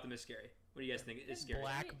what about them is scary? What do you guys think is scary?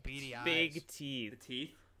 Black beady eyes. Big The teeth. teeth,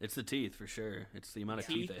 it's the teeth for sure. It's the amount of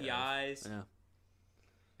teeth they the have. eyes. Yeah,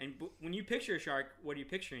 And when you picture a shark, what are you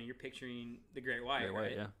picturing? You're picturing the great white, great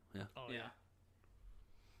right? white. Yeah. Oh Yeah. yeah.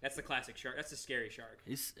 That's the classic shark. That's the scary shark.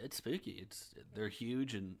 It's spooky. They're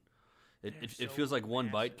huge, and it They're so feels like one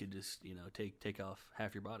bite massive. could just take off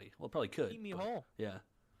half your body. Well, it probably could. Eat me but- whole. Yeah.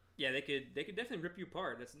 Yeah, they could definitely rip you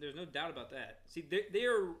apart. There's no doubt about that. See,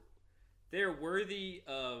 they're worthy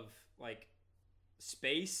of like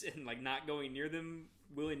space and like not going near them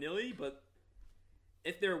willy nilly. But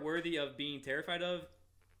if they're worthy of being terrified of,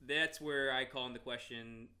 that's where I call into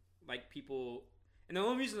question like people. And the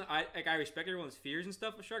only reason I respect everyone's fears and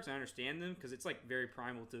stuff with sharks, I understand them because it's like very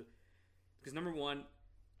primal to. Because number one,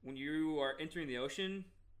 when you are entering the ocean,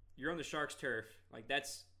 you're on the shark's turf. Like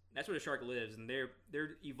that's where the shark lives, and they're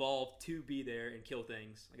evolved to be there and kill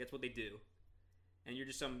things. Like that's what they do. And you're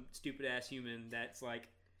just some stupid ass human that's like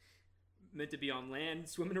meant to be on land,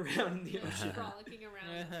 swimming around in the ocean. Frolicking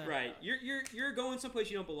around. Right. You're going someplace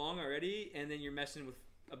you don't belong already, and then you're messing with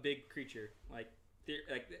a big creature. Like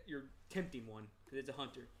you're tempting one because it's a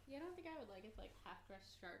hunter. Yeah, I don't think I would like if like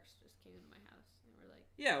half-dressed sharks just came into my house and were like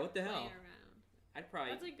Yeah. What the hell? playing around. I'd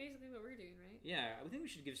probably. That's like basically what we're doing, right? Yeah, I think we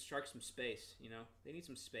should give sharks some space. They need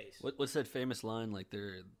some space. What's that famous line? Like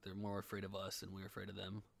they're more afraid of us than we're afraid of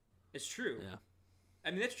them. It's true. Yeah.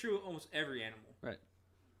 I mean, that's true of almost every animal. Right.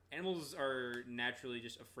 Animals are naturally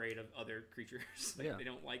just afraid of other creatures. Like, Yeah. They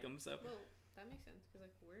don't like them, so. Well, that makes sense because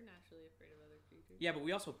like we're naturally afraid of other creatures. Yeah, but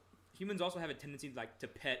we also humans also have a tendency like to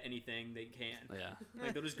pet anything they can. Yeah.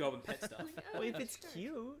 Like they'll just go up and pet stuff. Like, Well, if that's it's shark.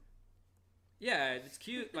 cute. Yeah, it's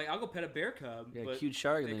cute. Like I'll go pet a bear cub. Yeah, but cute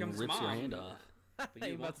shark there and then comes rips your mom. hand off. But You're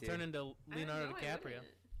you about want to turn into I Leonardo know I DiCaprio. wouldn't.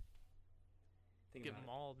 Think Get about it.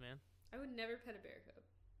 mauled, man. I would never pet a bear cub.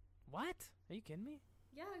 What? Are you kidding me?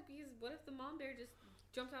 Yeah, because what if the mom bear just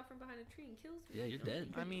jumps out from behind a tree and kills me? Yeah, you're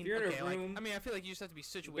dead. I mean, If you're in a okay, like, room- I mean, I feel like you just have to be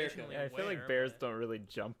bear cub. situationally Yeah, I feel like aware, bears but- don't really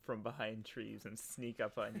jump from behind trees and sneak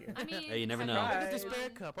up on you. I mean, Hey, you never have know. Look ever at this Guys. bear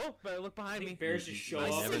seen- cup. Oh, better look I behind me. think bears just show I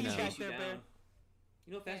up never and know. chase you There, bear. down.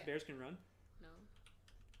 You know how fast Bear. bears can run? No.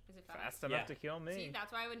 Is it fast? Fast enough Yeah. to kill me. See,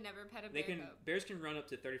 that's why I would never pet a They bear can. cub. Bears can run up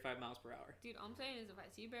to 35 miles per hour. Dude, all I'm saying is if I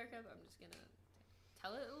see a bear cub, I'm just gonna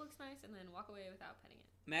tell it looks nice and then walk away without petting it.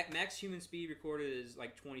 Max human speed recorded is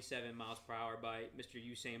like 27 miles per hour by Mr.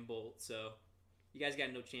 Usain Bolt. So you guys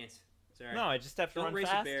got no chance. Sorry. No, I just have to Don't run race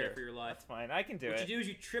faster. a bear for your life. That's fine. I can do What it. you do is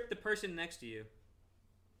you trip the person next to you.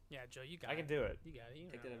 Yeah, Joe, you got I it. can do it. You got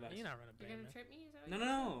it. Take that advice. You're not running a You're bear, gonna man. trip me? Is that what No, you no,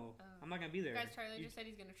 said? no. Oh. I'm not gonna be there. Guys, Charlie You- just said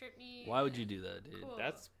he's gonna trip me. Why would you do that, dude? Cool.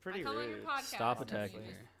 That's pretty I come on your rude. podcast Stop and attacking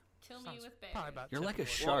you her. just Kill me Sounds with bears. probably about You're like a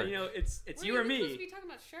typical. shark. Well, you know, it's We're you or even supposed me. to be talking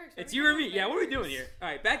about sharks. Why It's are you we or talking me. Yeah, about what are we doing bears? here? All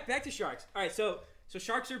right, back to sharks. All right, so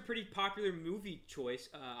sharks are a pretty popular movie choice.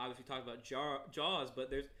 Obviously, we talked about Jaws, but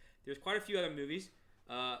there's quite a few other movies.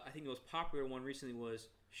 I think the most popular one recently was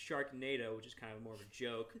Sharknado, which is kind of more of a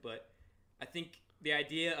joke. But I think the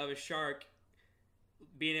idea of a shark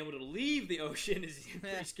being able to leave the ocean is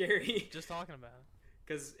pretty scary. Just talking about it.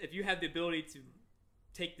 Because if you have the ability to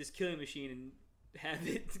take this killing machine and have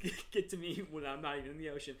it get to me when I'm not even in the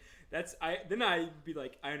ocean, then I'd be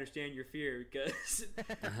like, I understand your fear because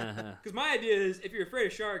my idea is if you're afraid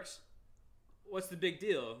of sharks, what's the big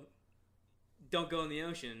deal? Don't go in the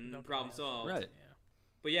ocean. Don't go in Problem the ocean. solved. Right. Yeah.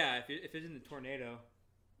 But yeah, if it's in the tornado,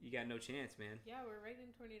 you got no chance, man. Yeah, we're right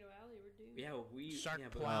in Tornado Alley. We're doomed. Yeah, well, Shark yeah,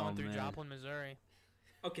 but- plowing Oh, through man. Joplin, Missouri.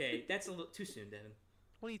 Okay, that's a little too soon, Devin.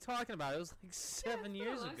 What are you talking about? It was like Yeah, 7 it's been a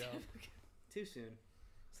years long ago. time Too soon.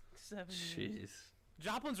 It's like 7 years. Jeez.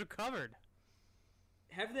 Joplin's recovered.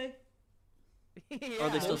 Have they? Yeah. Are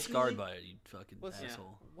they still Emotionally? scarred by it, you fucking Listen,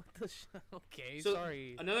 asshole? What the? Okay, So,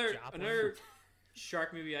 sorry. Another Joplin.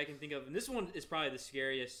 shark movie I can think of, and this one is probably the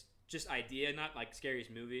scariest, just idea, not like scariest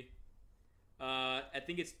movie. I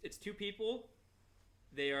think it's two people.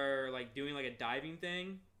 They are like doing like a diving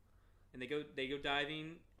thing, and they go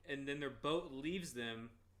diving, and then their boat leaves them,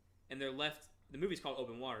 and they're left. The movie's called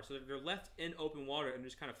Open Water, so they're left in open water and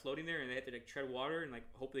just kind of floating there, and they have to like tread water and like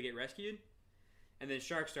hope they get rescued, and then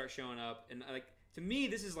sharks start showing up, and like to me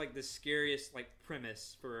this is like the scariest like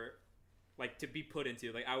premise for like to be put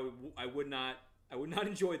into. Like I would not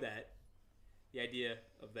enjoy that. The idea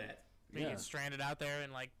of that. Being Yeah. stranded out there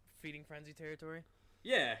in like feeding frenzy territory.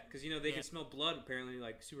 Yeah, because you know they Yeah. can smell blood apparently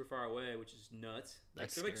like super far away, which is nuts. Like,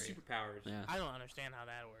 That's they're like scary. superpowers. Yeah. I don't understand how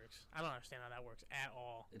that works. I don't understand how that works at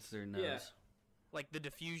all. It's their nose. Yeah. Like the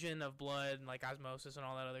diffusion of blood and like osmosis and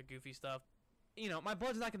all that other goofy stuff. You know, my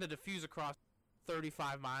blood's not going to diffuse across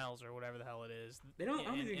 35 miles or whatever the hell it is. They don't. I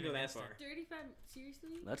don't in- think they in can go an that instant. far. 35. Seriously?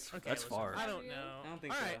 That's Okay, that's listen, far. I don't Real? know. I don't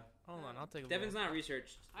think All so. right, hold on. I'll take a Devin's little. not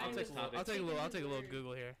researched I on will- this topic. I'll take a little. I'll take a little Word.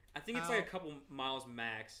 Google here. I think it's How- like a couple miles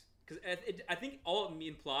max. Because I think all it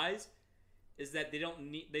implies is that they don't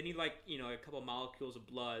need. They need like a couple molecules of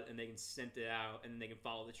blood, and they can scent it out, and then they can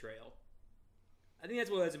follow the trail. I think that's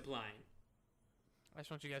what that's implying. I just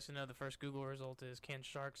want you guys to know the first Google result is "Can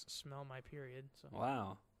sharks smell my period?" So.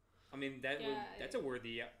 Wow. I mean that's a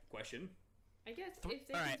worthy question. I guess Th- if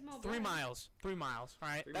they all can right, smell 3 blood. miles. 3 miles. All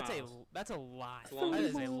right, 3 that's miles. that's a lot. It's a long That is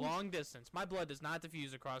a distance. long distance. My blood does not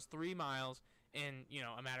diffuse across 3 miles in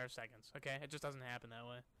a matter of seconds. Okay, it just doesn't happen that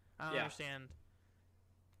way. I don't Yeah. understand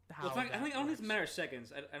how. Well, I don't think it's a works. matter of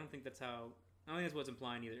seconds. I don't think that's how. I don't think that's what's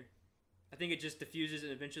implying either. I think it just diffuses,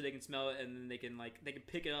 and eventually they can smell it, and then they can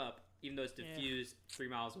pick it up, even though it's Yeah. diffused 3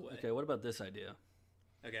 miles away. Okay, what about this idea?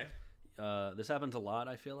 Okay. This happens a lot.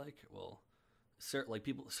 I feel like. Well, like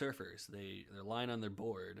surfers, they're lying on their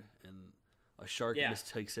board, and a shark Yeah.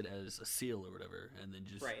 mistakes it as a seal or whatever, and then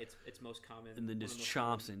just Right. It's most common. and then one of just the most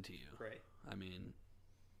chomps common into you. prey. I mean,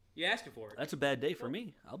 You're asking for it. that's a bad day for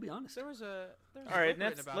me. I'll be honest. There was a. All right,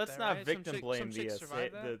 let's let's not victim blame the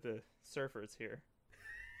surfers here.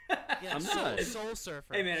 Yeah, I'm soul, not. soul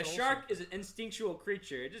surfer. Hey man, a Soul shark surfer. is an instinctual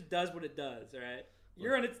creature. It just does what it does. All right.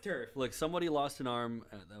 You're on its turf. Look, somebody lost an arm.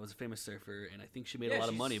 That was a famous surfer, and I think she made a Yeah, lot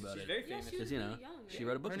of she's- money about she's it. Very Yeah, famous. she was Because, really young. she right?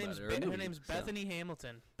 wrote a book Her about name's, it. Or a her movie, name's so. Bethany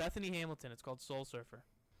Hamilton. Bethany Hamilton. It's called Soul Surfer.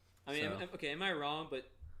 I mean, So- okay, am I wrong? But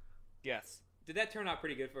Yes. did that turn out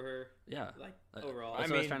pretty good for her? Yeah. Like Uh, overall, That's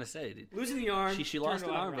I what I was mean- trying to say, dude. losing the arm. She turned lost a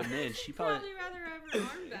an lot arm, but around. man, she Probably probably rather have her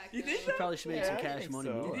arm back. You think she though. probably should make Yeah, some I cash think money.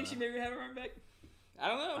 so. You more. think she maybe had her arm back? I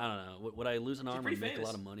don't know. I don't know. Would I lose an arm and make a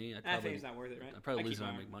lot of money? I think it's not worth it, right? I'd probably lose an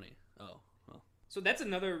arm and make money. Oh, well. So that's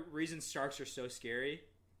another reason sharks are so scary,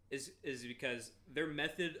 is because their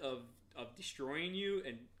method of destroying you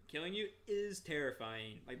and killing you is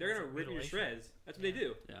terrifying. Like they're gonna rip you to shreds. That's what they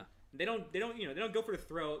do. Yeah. They don't they don't go for the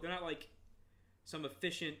throat. They're not like some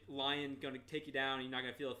efficient lion gonna take you down and you're not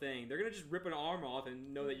gonna feel a thing. They're gonna just rip an arm off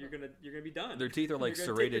and know that you're gonna be done. Their teeth are like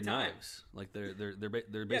serrated knives. Like they're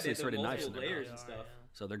basically serrated knives in their layers mouth. and stuff.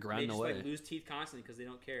 So they're grinding away. They just like lose teeth constantly because they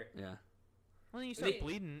don't care. Yeah. Well, then you start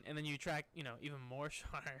bleeding, and then you attract, even more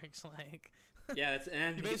sharks. Like, yeah, it's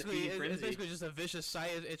basically just a vicious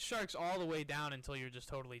cycle. It sharks all the way down until you're just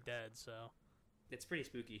totally dead. So, it's pretty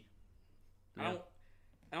spooky. Yeah.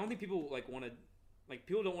 I don't think people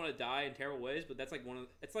people don't want to die in terrible ways, but that's like one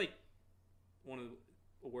of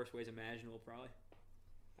the worst ways imaginable, probably.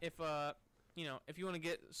 If if you want to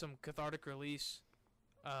get some cathartic release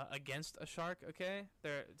against a shark, okay?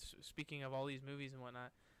 Speaking of all these movies and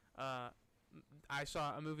whatnot, I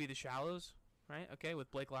saw a movie, The Shallows, right? Okay,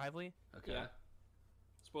 with Blake Lively. Okay. Yeah.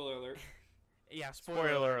 Spoiler alert. Yeah,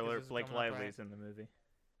 spoiler alert. Blake Lively's in the movie.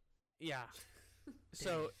 Yeah.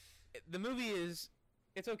 So, the movie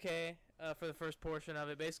it's okay for the first portion of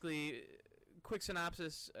it. Basically, quick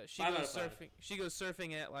synopsis: she goes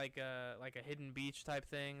surfing at like a hidden beach type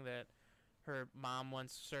thing that her mom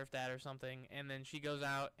once surfed at or something, and then she goes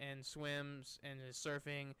out and swims and is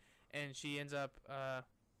surfing, and she ends up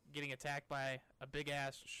getting attacked by a big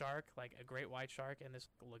ass shark, like a great white shark in this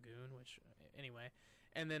lagoon.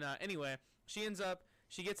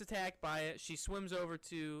 She gets attacked by it. She swims over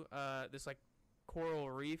to this like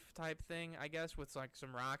coral reef type thing, I guess, with like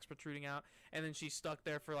some rocks protruding out, and then she's stuck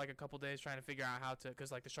there for like a couple days trying to figure out how to,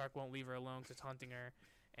 because like the shark won't leave her alone because it's hunting her,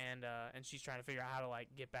 and she's trying to figure out how to like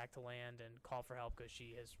get back to land and call for help because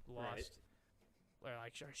she has lost, or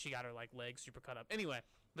like she got her like legs super cut up. Anyway,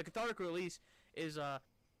 the cathartic release is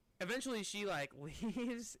eventually she like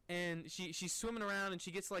leaves and she's swimming around and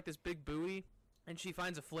she gets to like this big buoy and she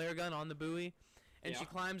finds a flare gun on the buoy. And she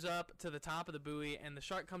climbs up to the top of the buoy, and the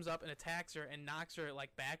shark comes up and attacks her and knocks her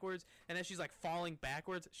like backwards. And as she's like falling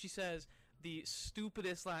backwards, she says the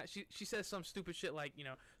stupidest line. She says some stupid shit like,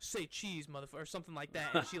 say cheese, motherfucker, or something like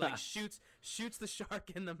that. And she like shoots the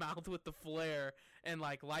shark in the mouth with the flare and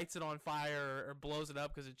like lights it on fire or blows it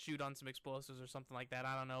up because it chewed on some explosives or something like that.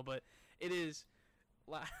 I don't know, but it is.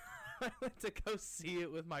 I went to go see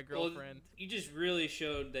it with my girlfriend. Well, you just really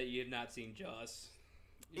showed that you have not seen Jaws.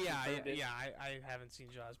 I haven't seen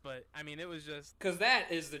Jaws, but I mean, it was just because that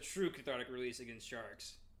is the true cathartic release against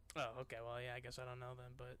sharks. Oh, okay. Well, yeah, I guess I don't know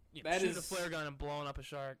then, but shoot a flare gun and blowing up a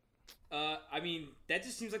shark. I mean, that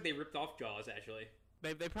just seems like they ripped off Jaws. Actually,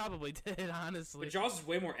 they probably did, honestly. But Jaws is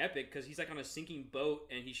way more epic because he's like on a sinking boat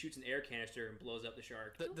and he shoots an air canister and blows up the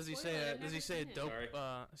shark. Does he say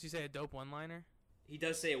a dope one-liner? He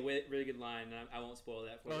does say a really good line, and I won't spoil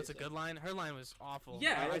that for you. Oh, it's a good line? Her line was awful.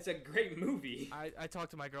 Yeah, it's a great movie. I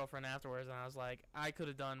talked to my girlfriend afterwards, and I was like, I could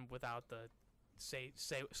have done without the say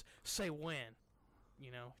when,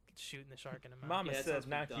 shooting the shark in the mouth. Mama said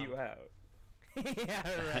knock you out. Yeah,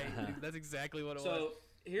 right. That's exactly what it was. So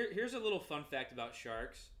here's a little fun fact about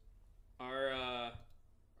sharks. Our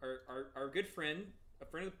good friend, a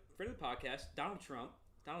friend of the podcast, Donald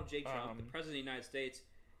J. Trump, the president of the United States,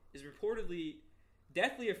 is reportedly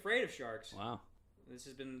deathly afraid of sharks. Wow. There's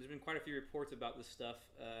been quite a few reports about this stuff.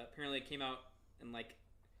 Apparently, it came out in like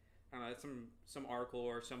I don't know some article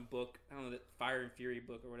or some book. I don't know, that Fire and Fury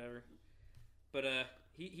book or whatever. But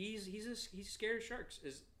he's scared of sharks.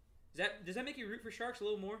 Does that make you root for sharks a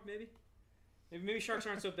little more? Maybe sharks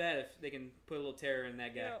aren't so bad if they can put a little terror in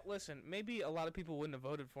that guy. Yeah, listen, maybe a lot of people wouldn't have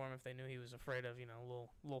voted for him if they knew he was afraid of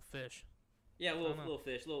little fish. Yeah, little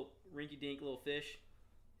fish, little rinky dink little fish.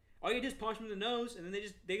 All you do is punch them in the nose, and then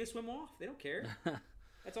they just swim off. They don't care.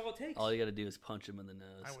 That's all it takes. All you got to do is punch them in the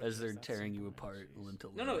nose as they're tearing you apart limb to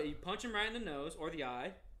limb. No, you punch them right in the nose or the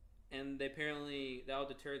eye, and that'll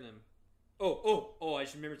deter them. Oh! I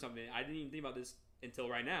just remembered something. I didn't even think about this until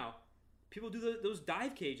right now. People do those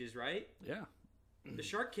dive cages, right? Yeah. The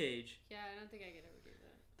shark cage. Yeah, I don't think I could ever do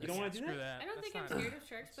that. You don't want to do that? I don't think I'm scared of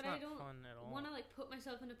sharks, but I don't want to put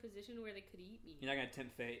myself in a position where they could eat me. You're not gonna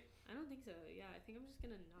tempt fate. I don't think so. Yeah, I think I'm just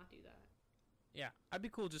gonna not do that. Yeah, I'd be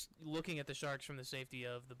cool just looking at the sharks from the safety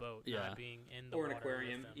of the boat, not being in the water. Or an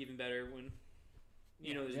aquarium, even better when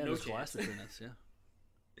there's no chance. Glass yeah.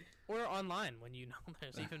 Or online when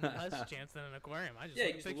there's even less chance than an aquarium.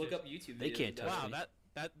 You just look up YouTube videos. They can't touch me.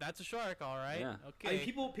 That's a shark, all right. Yeah. Okay. I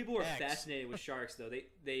mean, people are fascinated with sharks, though.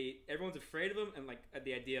 Everyone's afraid of them and like at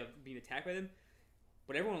the idea of being attacked by them,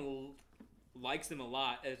 but everyone likes them a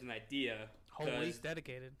lot as an idea. Whole week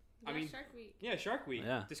dedicated. I mean, Shark Week. Yeah, Shark Week.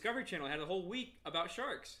 Yeah. Discovery Channel had a whole week about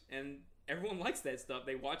sharks, and everyone likes that stuff.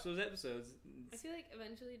 They watch those episodes. I feel like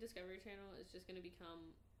eventually Discovery Channel is just going to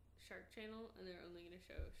become Shark Channel, and they're only going to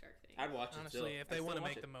show shark things. I'd watch it. Honestly, if they want to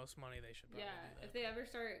make the most money, they should probably do that. If they ever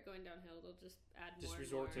start going downhill, they'll just add more.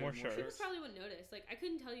 Resort to more sharks. People probably wouldn't notice. Like, I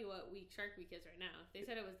couldn't tell you what week Shark Week is right now. If they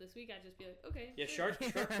said it was this week, I'd just be like, okay. Yeah, sure.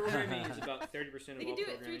 shark programming is about 30% of all They can do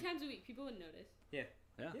it programming. 3 times a week. People wouldn't notice. Yeah.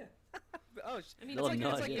 Oh, I mean,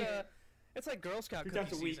 it's like Girl Scout 3 cookie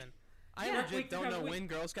times a week. season. I Yeah, legit week, don't 3 times know a week. when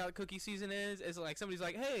Girl Scout cookie season is. It's like somebody's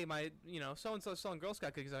like, hey, my, so and so selling Girl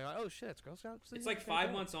Scout cookies. I'm like, oh shit, it's Girl Scout season. It's like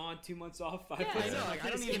 5 months on, 2 months off, 5 Yeah, months I know, on. like I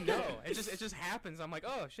don't even know. It just happens. I'm like,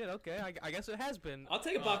 oh shit, okay. I guess it has been. I'll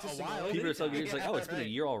take a box of a while. Samoa. People are so anytime. it's like, oh, it's been a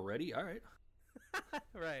year already. All right.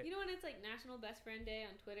 Right. You know when it's like National Best Friend Day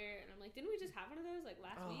on Twitter, and I'm like, didn't we just have one of those like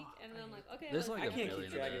last week? And then I'm like, okay, There's let's like I a can't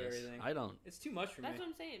million keep track of of those. everything. I don't. It's too much for That's me. what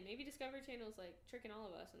I'm saying. Maybe Discovery Channel is like tricking all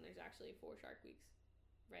of us, and there's actually 4 Shark Weeks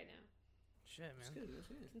right now. Shit, That's man. good, that's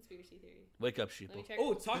good. Conspiracy theory. Wake up, Let sheeple. me check.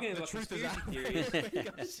 Oh, talking The about truth is conspiracy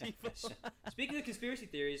out. theories. Speaking of conspiracy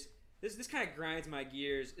theories, this kind of grinds my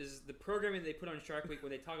gears. Is the programming they put on Shark Week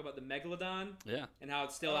when they talk about the megalodon Yeah. and how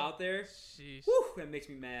it's still out there? Sheesh. Whew, that makes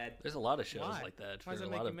me mad. There's a lot of shows Why? like that Why for does a that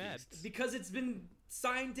lot make of you mad? beasts. Because it's been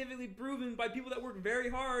scientifically proven by people that work very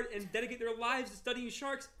hard and dedicate their lives to studying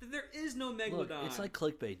sharks that there is no megalodon. Look, it's like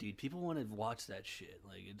clickbait, dude. People want to watch that shit.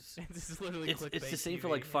 Like it's This is literally it's the clickbait same for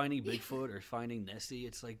TV. like finding Bigfoot or finding Nessie.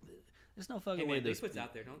 It's like there's no fucking Hey, way man, this Bigfoot's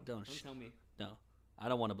out there. Don't sh- tell me. No, I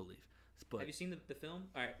don't want to believe. But Have you seen the film?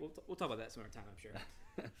 All right, we'll talk about that some other time, I'm sure.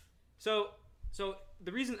 So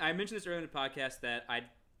the reason I mentioned this earlier in the podcast that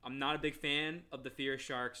I'm not a big fan of the fear of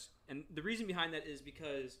sharks, and the reason behind that is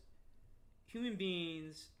because human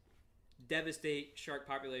beings devastate shark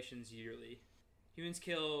populations yearly. Humans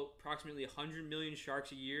kill approximately 100 million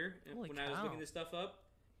sharks a year. Holy when I was cow. looking this stuff up,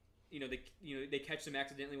 they catch them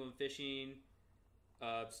accidentally when fishing,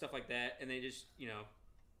 stuff like that, and they just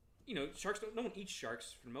sharks don't. No one eats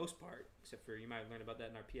sharks for the most part, except for you might have learned about that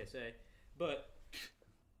in our PSA, but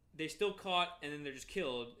they still caught and then they're just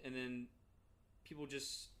killed, and then people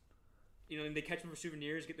just and they catch them for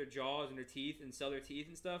souvenirs, get their jaws and their teeth and sell their teeth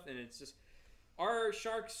and stuff, and it's just our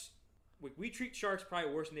sharks. We treat sharks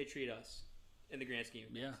probably worse than they treat us in the grand scheme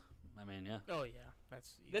of things. yeah, I mean, yeah, Oh yeah,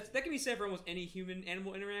 That can be said for almost any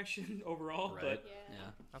human-animal interaction overall, Right. but Yeah.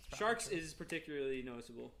 That's probably sharks true. is particularly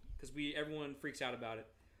noticeable because everyone freaks out about it.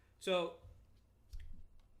 So,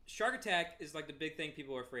 shark attack is like the big thing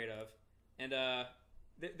people are afraid of, and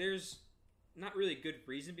there's not really a good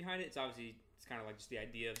reason behind it. It's kind of like just the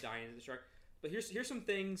idea of dying as a shark. But here's some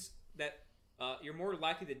things that you're more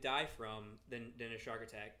likely to die from than a shark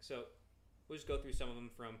attack. So we'll just go through some of them.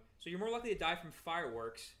 So you're more likely to die from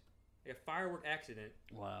fireworks, like a firework accident.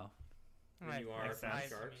 wow, than you are from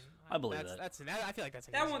sharks. I believe that. I feel like that's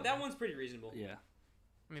That one's pretty reasonable. yeah.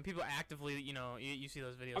 I mean, people actively, you see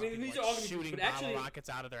those videos. I mean, of people, these are all gonna be shooting but bottle actually- rockets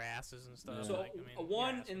out of their asses and stuff. So like, I mean, a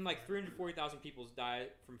one yeah, in like 340,000 people die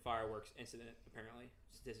from fireworks incident, apparently,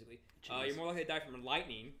 statistically. Jeez. You're more likely to die from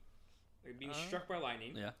lightning, like being struck by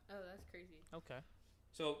lightning. Yeah. Oh, that's crazy. Okay.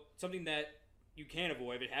 So something that you can't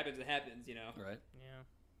avoid. If it happens, it happens, Right. Yeah.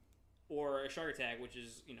 Or a shark attack, which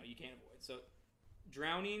is, you can't avoid. So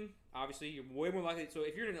drowning, obviously, you're way more likely. So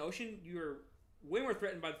if you're in an ocean, you're way more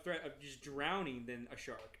threatened by the threat of just drowning than a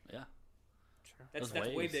shark. Yeah. Sure. That's Those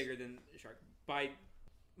way waves. bigger than a shark by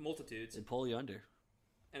multitudes. It'd pull you under.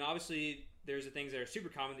 And obviously, there's the things that are super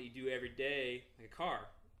common that you do every day, like a car.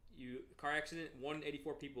 Car accident, 1 in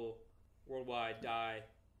 84 people worldwide die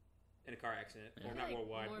in a car accident. Yeah. Or I feel not like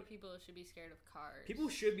worldwide. more but people should be scared of cars. people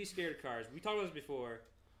should be scared of cars. We talked about this before.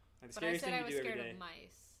 Like the But I scariest said thing I you was do every scared day. of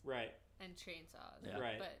mice Right. and chainsaws. Yeah.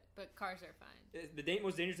 Right. But cars are fine. The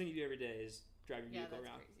most dangerous thing you do every day is drive your Yeah, vehicle that's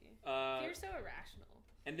around. crazy. Fear's so irrational.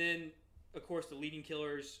 And then, of course, the leading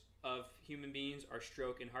killers of human beings are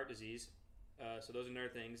stroke and heart disease. So those are another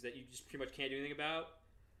things that you just pretty much can't do anything about.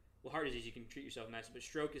 Well, heart disease, you can treat yourself nicely, but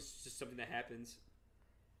stroke is just something that happens.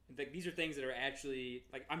 In fact, these are things that are actually,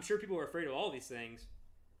 like, I'm sure people are afraid of all these things,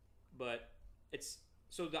 but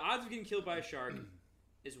so the odds of getting killed by a shark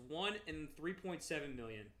is 1 in 3.7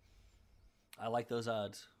 million. I like those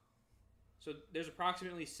odds. So there's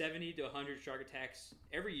approximately 70 to 100 shark attacks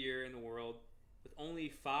every year in the world, with only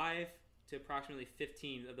 5 to approximately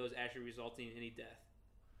 15 of those actually resulting in any death.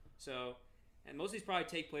 So, and most of these probably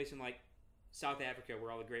take place in like South Africa,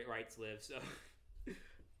 where all the great whites live. So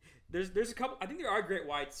there's a couple. I think there are great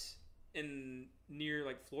whites in near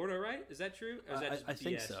like Florida, right? Is that true? Or is that just I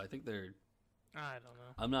think BS? so. I think they're. I don't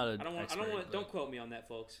know. I'm not a. Don't quote me on that,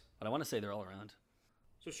 folks. But I want to say they're all around.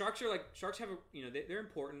 So sharks have they're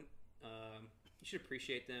important You should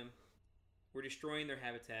appreciate them. We're destroying their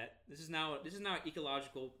habitat. This is now an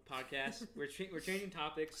ecological podcast. We're changing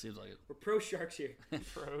topics. Seems like it. We're pro sharks here.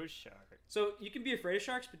 Pro shark. So you can be afraid of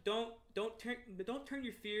sharks, but don't turn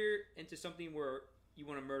your fear into something where you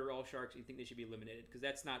want to murder all sharks. And you think they should be eliminated because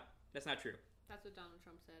that's not true. That's what Donald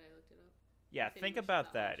Trump said. I looked it up. Yeah, think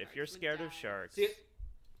about that. If you're scared of sharks, see,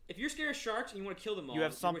 if you're scared of sharks and you want to kill them all, you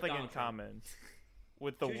have something in common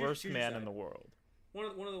with the worst man in the world. One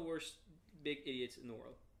of the worst big idiots in the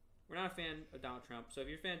world. We're not a fan of Donald Trump, so if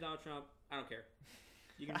you're a fan of Donald Trump, I don't care.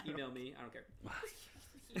 You can email me. I don't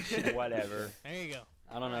care. Whatever. There you go.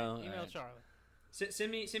 I don't know. Email Charlie.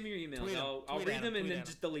 Send me your emails. Tweet I'll read them and then them.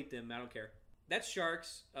 just delete them. I don't care. That's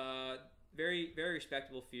sharks. Very very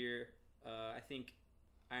respectable fear. I think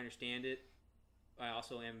I understand it. I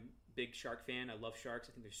also am a big shark fan. I love sharks.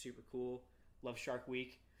 I think they're super cool. Love Shark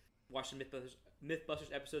Week. Watch the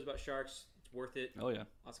Mythbusters episodes about sharks. It's worth it. Oh yeah.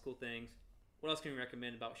 Lots of cool things. What else can we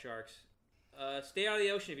recommend about sharks? Stay out of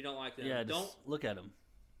the ocean if you don't like them. Yeah, don't just look at them.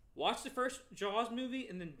 watch the first Jaws movie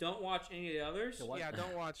and then don't watch any of the others. Yeah,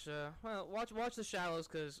 don't watch. Watch The Shallows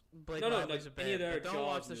because Blake No, Lively's a any of bit. their But don't Jaws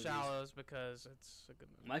watch The movies. Shallows because it's a good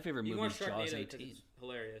movie. My favorite You movie can is watch Jaws Sharknado 'cause 18. it's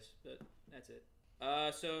hilarious, but that's it.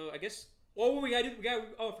 So I guess. Oh, we gotta do.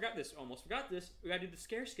 I forgot this. Almost forgot this. We gotta do the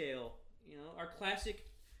scare scale. You know, our classic,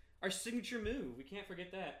 our signature move. We can't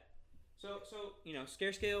forget that. So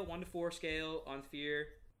scare scale, 1 to 4 scale on fear.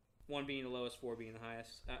 1 being the lowest, 4 being the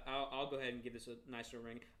highest. I'll go ahead and give this a nice little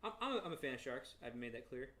ranking. I'm a fan of sharks. I've made that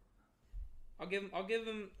clear. I'll give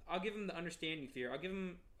him the understanding fear. I'll give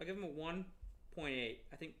him a 1.8.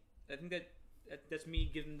 I think that's me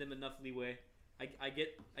giving them enough leeway. I get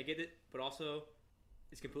it, but also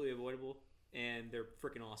it's completely avoidable and they're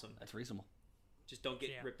freaking awesome. That's reasonable. Just don't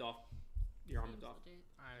get ripped off. Your arm ripped off.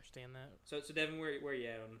 I understand that. So Devin, where are you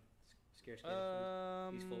at on scare scale?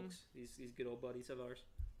 These folks, these good old buddies of ours.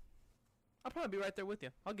 I'll probably be right there with you.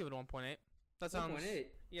 I'll give it a 1.8. That sounds 1.8.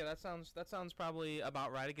 Yeah, that sounds probably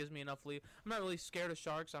about right. It gives me enough leeway. I'm not really scared of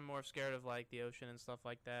sharks. I'm more scared of like the ocean and stuff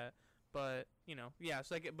like that. But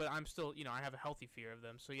but I'm still, I have a healthy fear of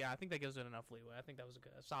them. So yeah, I think that gives it enough leeway. I think that was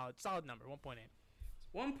a solid number, 1.8.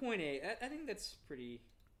 1.8. I think that's pretty.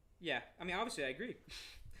 Yeah, I mean, obviously, I agree.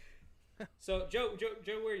 So Joe,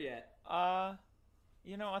 where are you at? I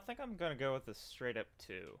think I'm gonna go with a straight up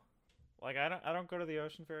 2. Like I don't go to the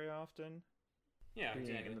ocean very often. Yeah, being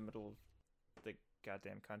exactly. in the middle of the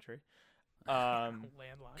goddamn country.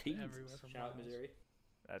 Landlocked Kansas. everywhere from Shout out miles. Missouri.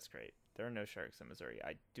 That's great. There are no sharks in Missouri.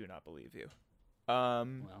 I do not believe you. Well,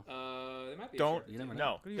 There might be. Don't. You never know.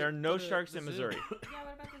 No, Go to there are no the sharks in zoo. Missouri. Yeah,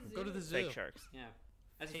 what about the zoo? Go to the zoo. Fake sharks. Yeah,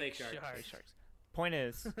 that's a Fake fake shark. shark. Fake sharks. Point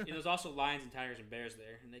is, There's also lions and tigers and bears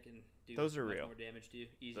there, and they can do Those are much real. more damage to you.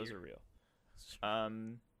 Easier. those are real.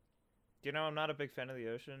 I'm not a big fan of the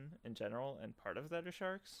ocean in general, and part of that are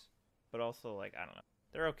sharks. But also, I don't know.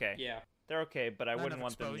 They're okay. Yeah. They're okay, but I Not wouldn't enough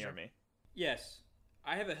want them near exposure. me. Yes,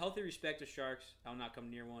 I have a healthy respect of sharks. I'll not come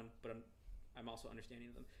near one, but I'm also understanding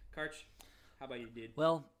of them. Karch, how about you, dude?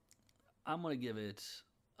 Well, I'm gonna give it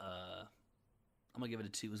a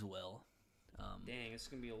 2 as well. Dang, it's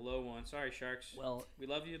gonna be a low one. Sorry, sharks. Well, We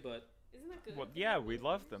love you, but Isn't that good? Well, yeah, we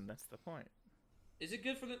love them. That's the point. is it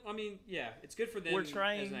good for them? I mean, yeah, it's good for them We're as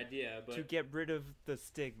trying an idea, but To get rid of the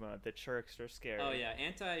stigma that sharks are scary. oh yeah,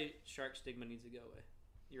 anti-shark stigma needs to go away.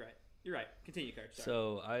 You're right. Continue, Karch. Sorry.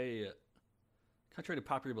 so contrary to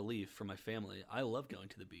popular belief for my family, I love going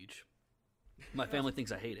to the beach. My family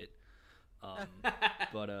thinks I hate it.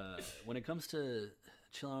 But when it comes to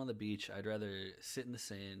chilling on the beach, I'd rather sit in the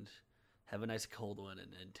sand, have a nice cold one,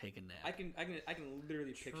 and take a nap. I can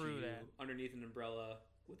literally picture True you that. underneath an umbrella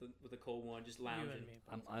with a cold one, just You lounging. and me.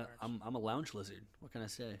 both, Arch. I'm a lounge lizard. What can I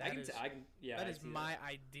say? I can yeah. That I is see my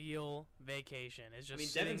ideal vacation. Is I just mean,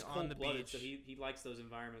 sitting Devin's on the cold-blooded, beach. so he likes those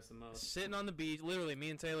environments the most. Sitting on the beach, literally,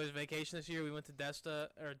 me and Taylor's vacation this year. We went to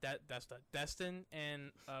Destin,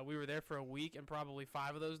 and we were there for a week. And probably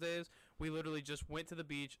 5 of those days, we literally just went to the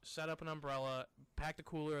beach, set up an umbrella, packed a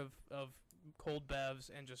cooler of cold bevs,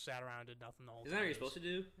 and just sat around and did nothing the whole Isn't time. that what you're It supposed was to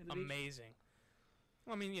do? At the beach? Amazing.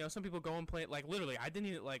 Well, I mean, some people go and play. Like literally, I didn't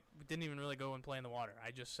even really go and play in the water. I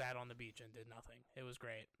just sat on the beach and did nothing. It was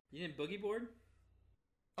great. You didn't boogie board?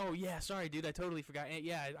 Oh yeah, sorry, dude. I totally forgot.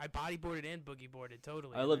 Yeah, I bodyboarded and boogie boarded.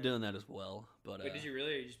 Totally. I love doing that as well. But Wait, did you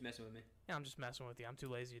really? Or are you just messing with me? Yeah, I'm just messing with you. I'm too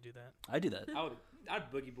lazy to do that. I do that.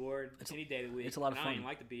 I'd boogie board any day of the week. it's a lot of and I don't fun. even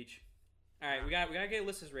like the beach. All right, we gotta get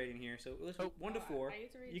Alyssa's rating here. So Alyssa, 1 to 4. I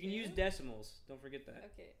get to rate You can too? use decimals. Don't forget that.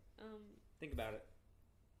 Okay. Think about it.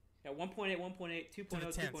 Yeah, 1.8, 1.8,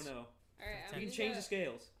 2.0, 2.0. All right. You can change the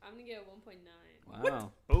scales. I'm gonna get a 1.9.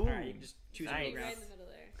 Wow. Boom. All right, you can just choose a Nice. middle Right ground. in the middle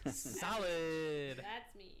there. Solid.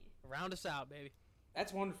 That's me. Round us out, baby.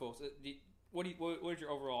 That's wonderful. So, what is your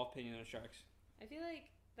overall opinion on sharks? I feel like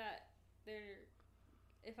that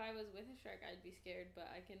if I was with a shark, I'd be scared, but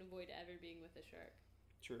I can avoid ever being with a shark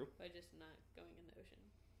True. by just not going in the ocean.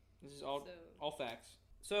 This is all So facts.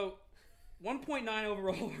 So, 1.9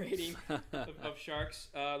 overall rating of sharks.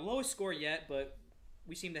 Lowest score yet, but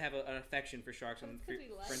we seem to have an affection for sharks. Well, On it's 'cause we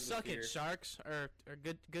like Friends Suck with it, Fear. sharks. Or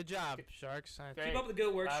good job, sharks. Great. Keep up the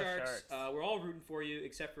good work, Wow, sharks. sharks. We're all rooting for you,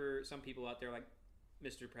 except for some people out there like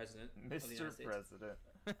Mr. President of the Mr. United States. President,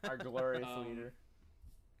 our glorious leader.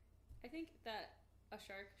 I think that a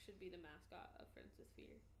shark should be the mascot of Friends with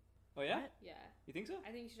Fear. Oh yeah, Yeah. you think so?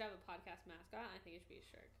 I think you should have a podcast mascot. I think it should be a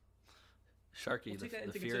shark. Sharky, We'll take that the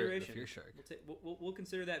into fear consideration. shark. We'll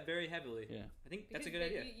consider that very heavily. Yeah. I think Because that's a good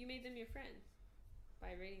idea. You made them your friends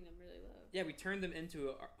by rating them really low. Yeah, we turned them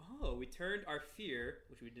into we turned our fear,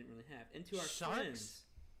 which we didn't really have, into our Sharks? friends.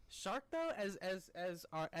 Shark though, as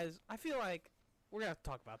I feel like we're gonna have to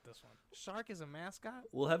talk about this one. Shark is a mascot.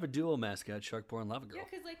 We'll have a duo mascot, Shark Boy and Lava Girl. Yeah,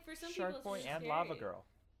 because like for some Shark people, Boy it's just and scary. Lava Girl.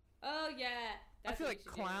 Oh yeah. I That's feel what like we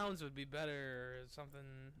should do. clowns would be better or something.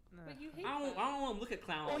 Nah. But you hate I don't clowns. want to look at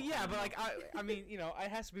clown. Well, all the yeah, time. but like I mean, you know, it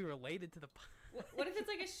has to be related to the. What if it's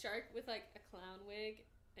like a shark with like a clown wig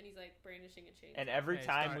and he's like brandishing a chainsaw? And every Hey,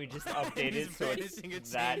 time start. we just update it He's so brandishing a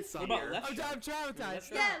it's that chainsaw. What about fear. Left I'm Shark?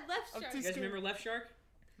 traumatized. yeah, left I'm shark. too You guys scared. remember Left Shark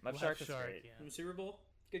Left Left Shark is Shark, great. yeah. from the Super Bowl?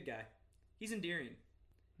 Good guy. He's endearing.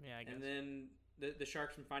 Yeah, I guess. And then the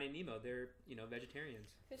sharks from Finding Nemo, they're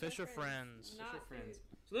vegetarians. Fish are friends. Not Fish are friends.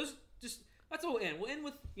 food. So that's what we'll end. We'll end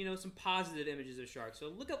with some positive images of sharks. So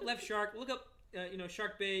look up Left Shark. Look up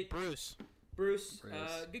Shark Bait. Bruce. Bruce.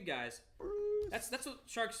 Bruce. Good guys. That's what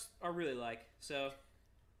sharks are really like. So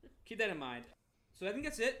keep that in mind. So I think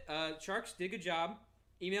that's it. Sharks did a good job.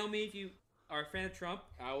 Email me if you are a fan of Trump.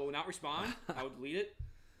 I will not respond. I will delete it,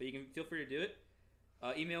 but you can feel free to do it.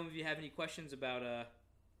 Email me if you have any questions about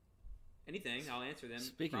anything. I'll answer them.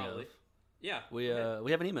 Speaking probably. of, Yeah. we go ahead. we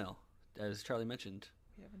have an email, as Charlie mentioned.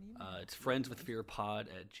 We have an email. It's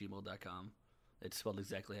friendswithfearpod@gmail.com. It's spelled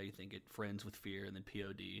exactly how you think it. Friends with fear and then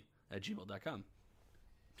pod@gmail.com.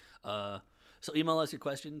 So email us your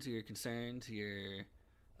questions, your concerns, your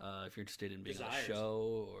if you're interested in being on Desires. a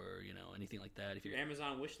show or anything like that. If Your you're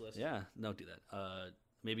Amazon wish list. yeah, no, do that.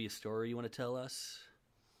 Maybe a story you want to tell us.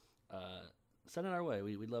 Send it our way.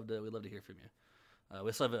 We'd love to hear from you. We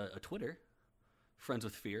also have a Twitter, Friends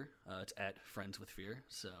with Fear. It's @Friends with Fear.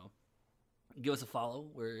 So give us a follow.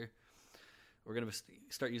 We're gonna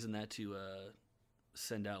start using that to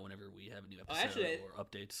send out whenever we have a new episode actually, or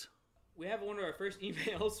updates. We have one of our first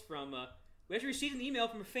emails from. We actually received an email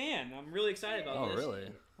from a fan. I'm really excited about Oh, this.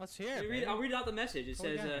 really? Let's hear it. I'll read out the message. It What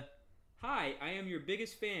we says, got? "Hi, I am your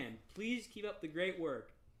biggest fan. Please keep up the great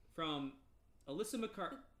work." From Alyssa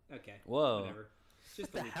McCart. Okay. Whoa. Whatever.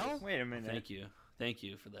 Just the delete hell? this. Wait a minute. Thank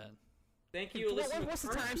you for that. Thank you, Alyssa What's the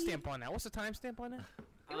McCarthy. timestamp on that? What's the timestamp on that?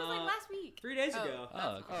 It was like last week. 3 days Oh. ago.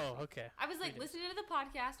 Oh, okay. Oh, okay. I was like Read it. listening to the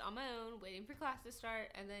podcast on my own, waiting for class to start,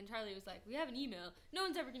 and then Charlie was like, "We have an email. No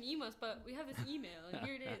one's ever gonna email us, but we have this email, and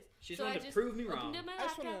here it is." She just so I wanted to just prove me opened wrong. up my I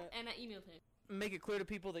just laptop wanna- and I emailed him. Make it clear to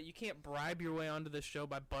people that you can't bribe your way onto the show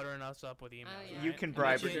by buttering us up with emails. yeah. You right? can I'm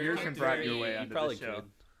bribe. actually You very- can bribe your very- way you onto probably the show.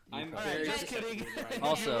 could. I'm All very right, just acceptable kidding. to bribe.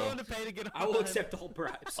 Also- You're willing to pay to get I will on. accept all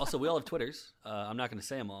bribes. Also, we all have Twitters. I'm not going to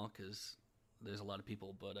say them all because there's a lot of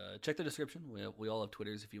people, but check the description. We all have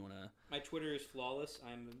Twitters if you want to My Twitter is flawless.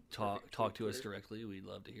 I'm a talk perfect to us Twitter. directly. We'd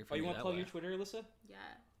love to hear Oh, from you you. want to that plug way. your Twitter, Alyssa? Yeah,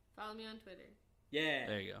 follow me on Twitter. Yeah.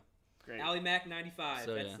 There you go. Great. AllieMac95.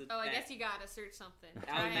 So, That's yeah. the Oh, I at. guess you gotta search something. Ally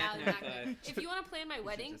Try Mac Ally 95. Mac. If you want to plan my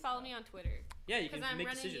wedding, just follow not. me on Twitter. Yeah, you 'Cause can I'm make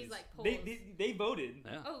running these, decisions. like, they, polls. they voted.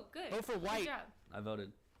 Yeah. Oh, good. Vote for Good white. job. I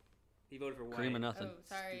voted He voted for white. cream or nothing. Oh,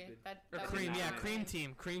 sorry. Stupid. That Or was cream, not yeah, my cream way.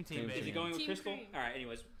 team, cream team, Cream Is baby. he team. going with Team Crystal? Cream. All right.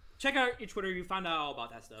 Anyways, check out your Twitter. You find out all about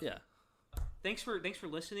that stuff. Yeah. Thanks for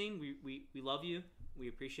listening. We love you. We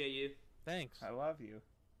appreciate you. Thanks. I love you.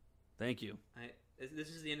 Thank you. This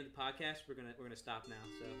is the end of the podcast. We're gonna stop now.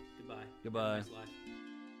 So goodbye. Goodbye. Have a nice life.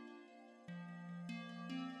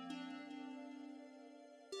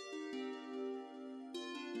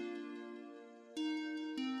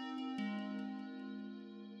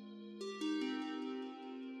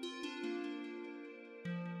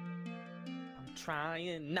 I'm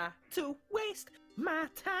trying not to waste my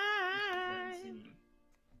time.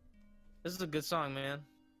 This is a good song, man.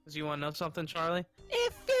 Do you want to know something, Charlie?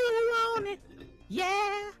 If you want it,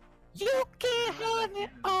 yeah, you can have it.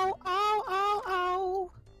 Oh, oh, oh,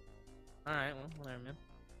 oh. All right, well, whatever, man.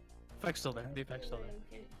 Effect's still there. The effect's still there.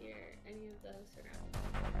 I can't hear any of the surrounding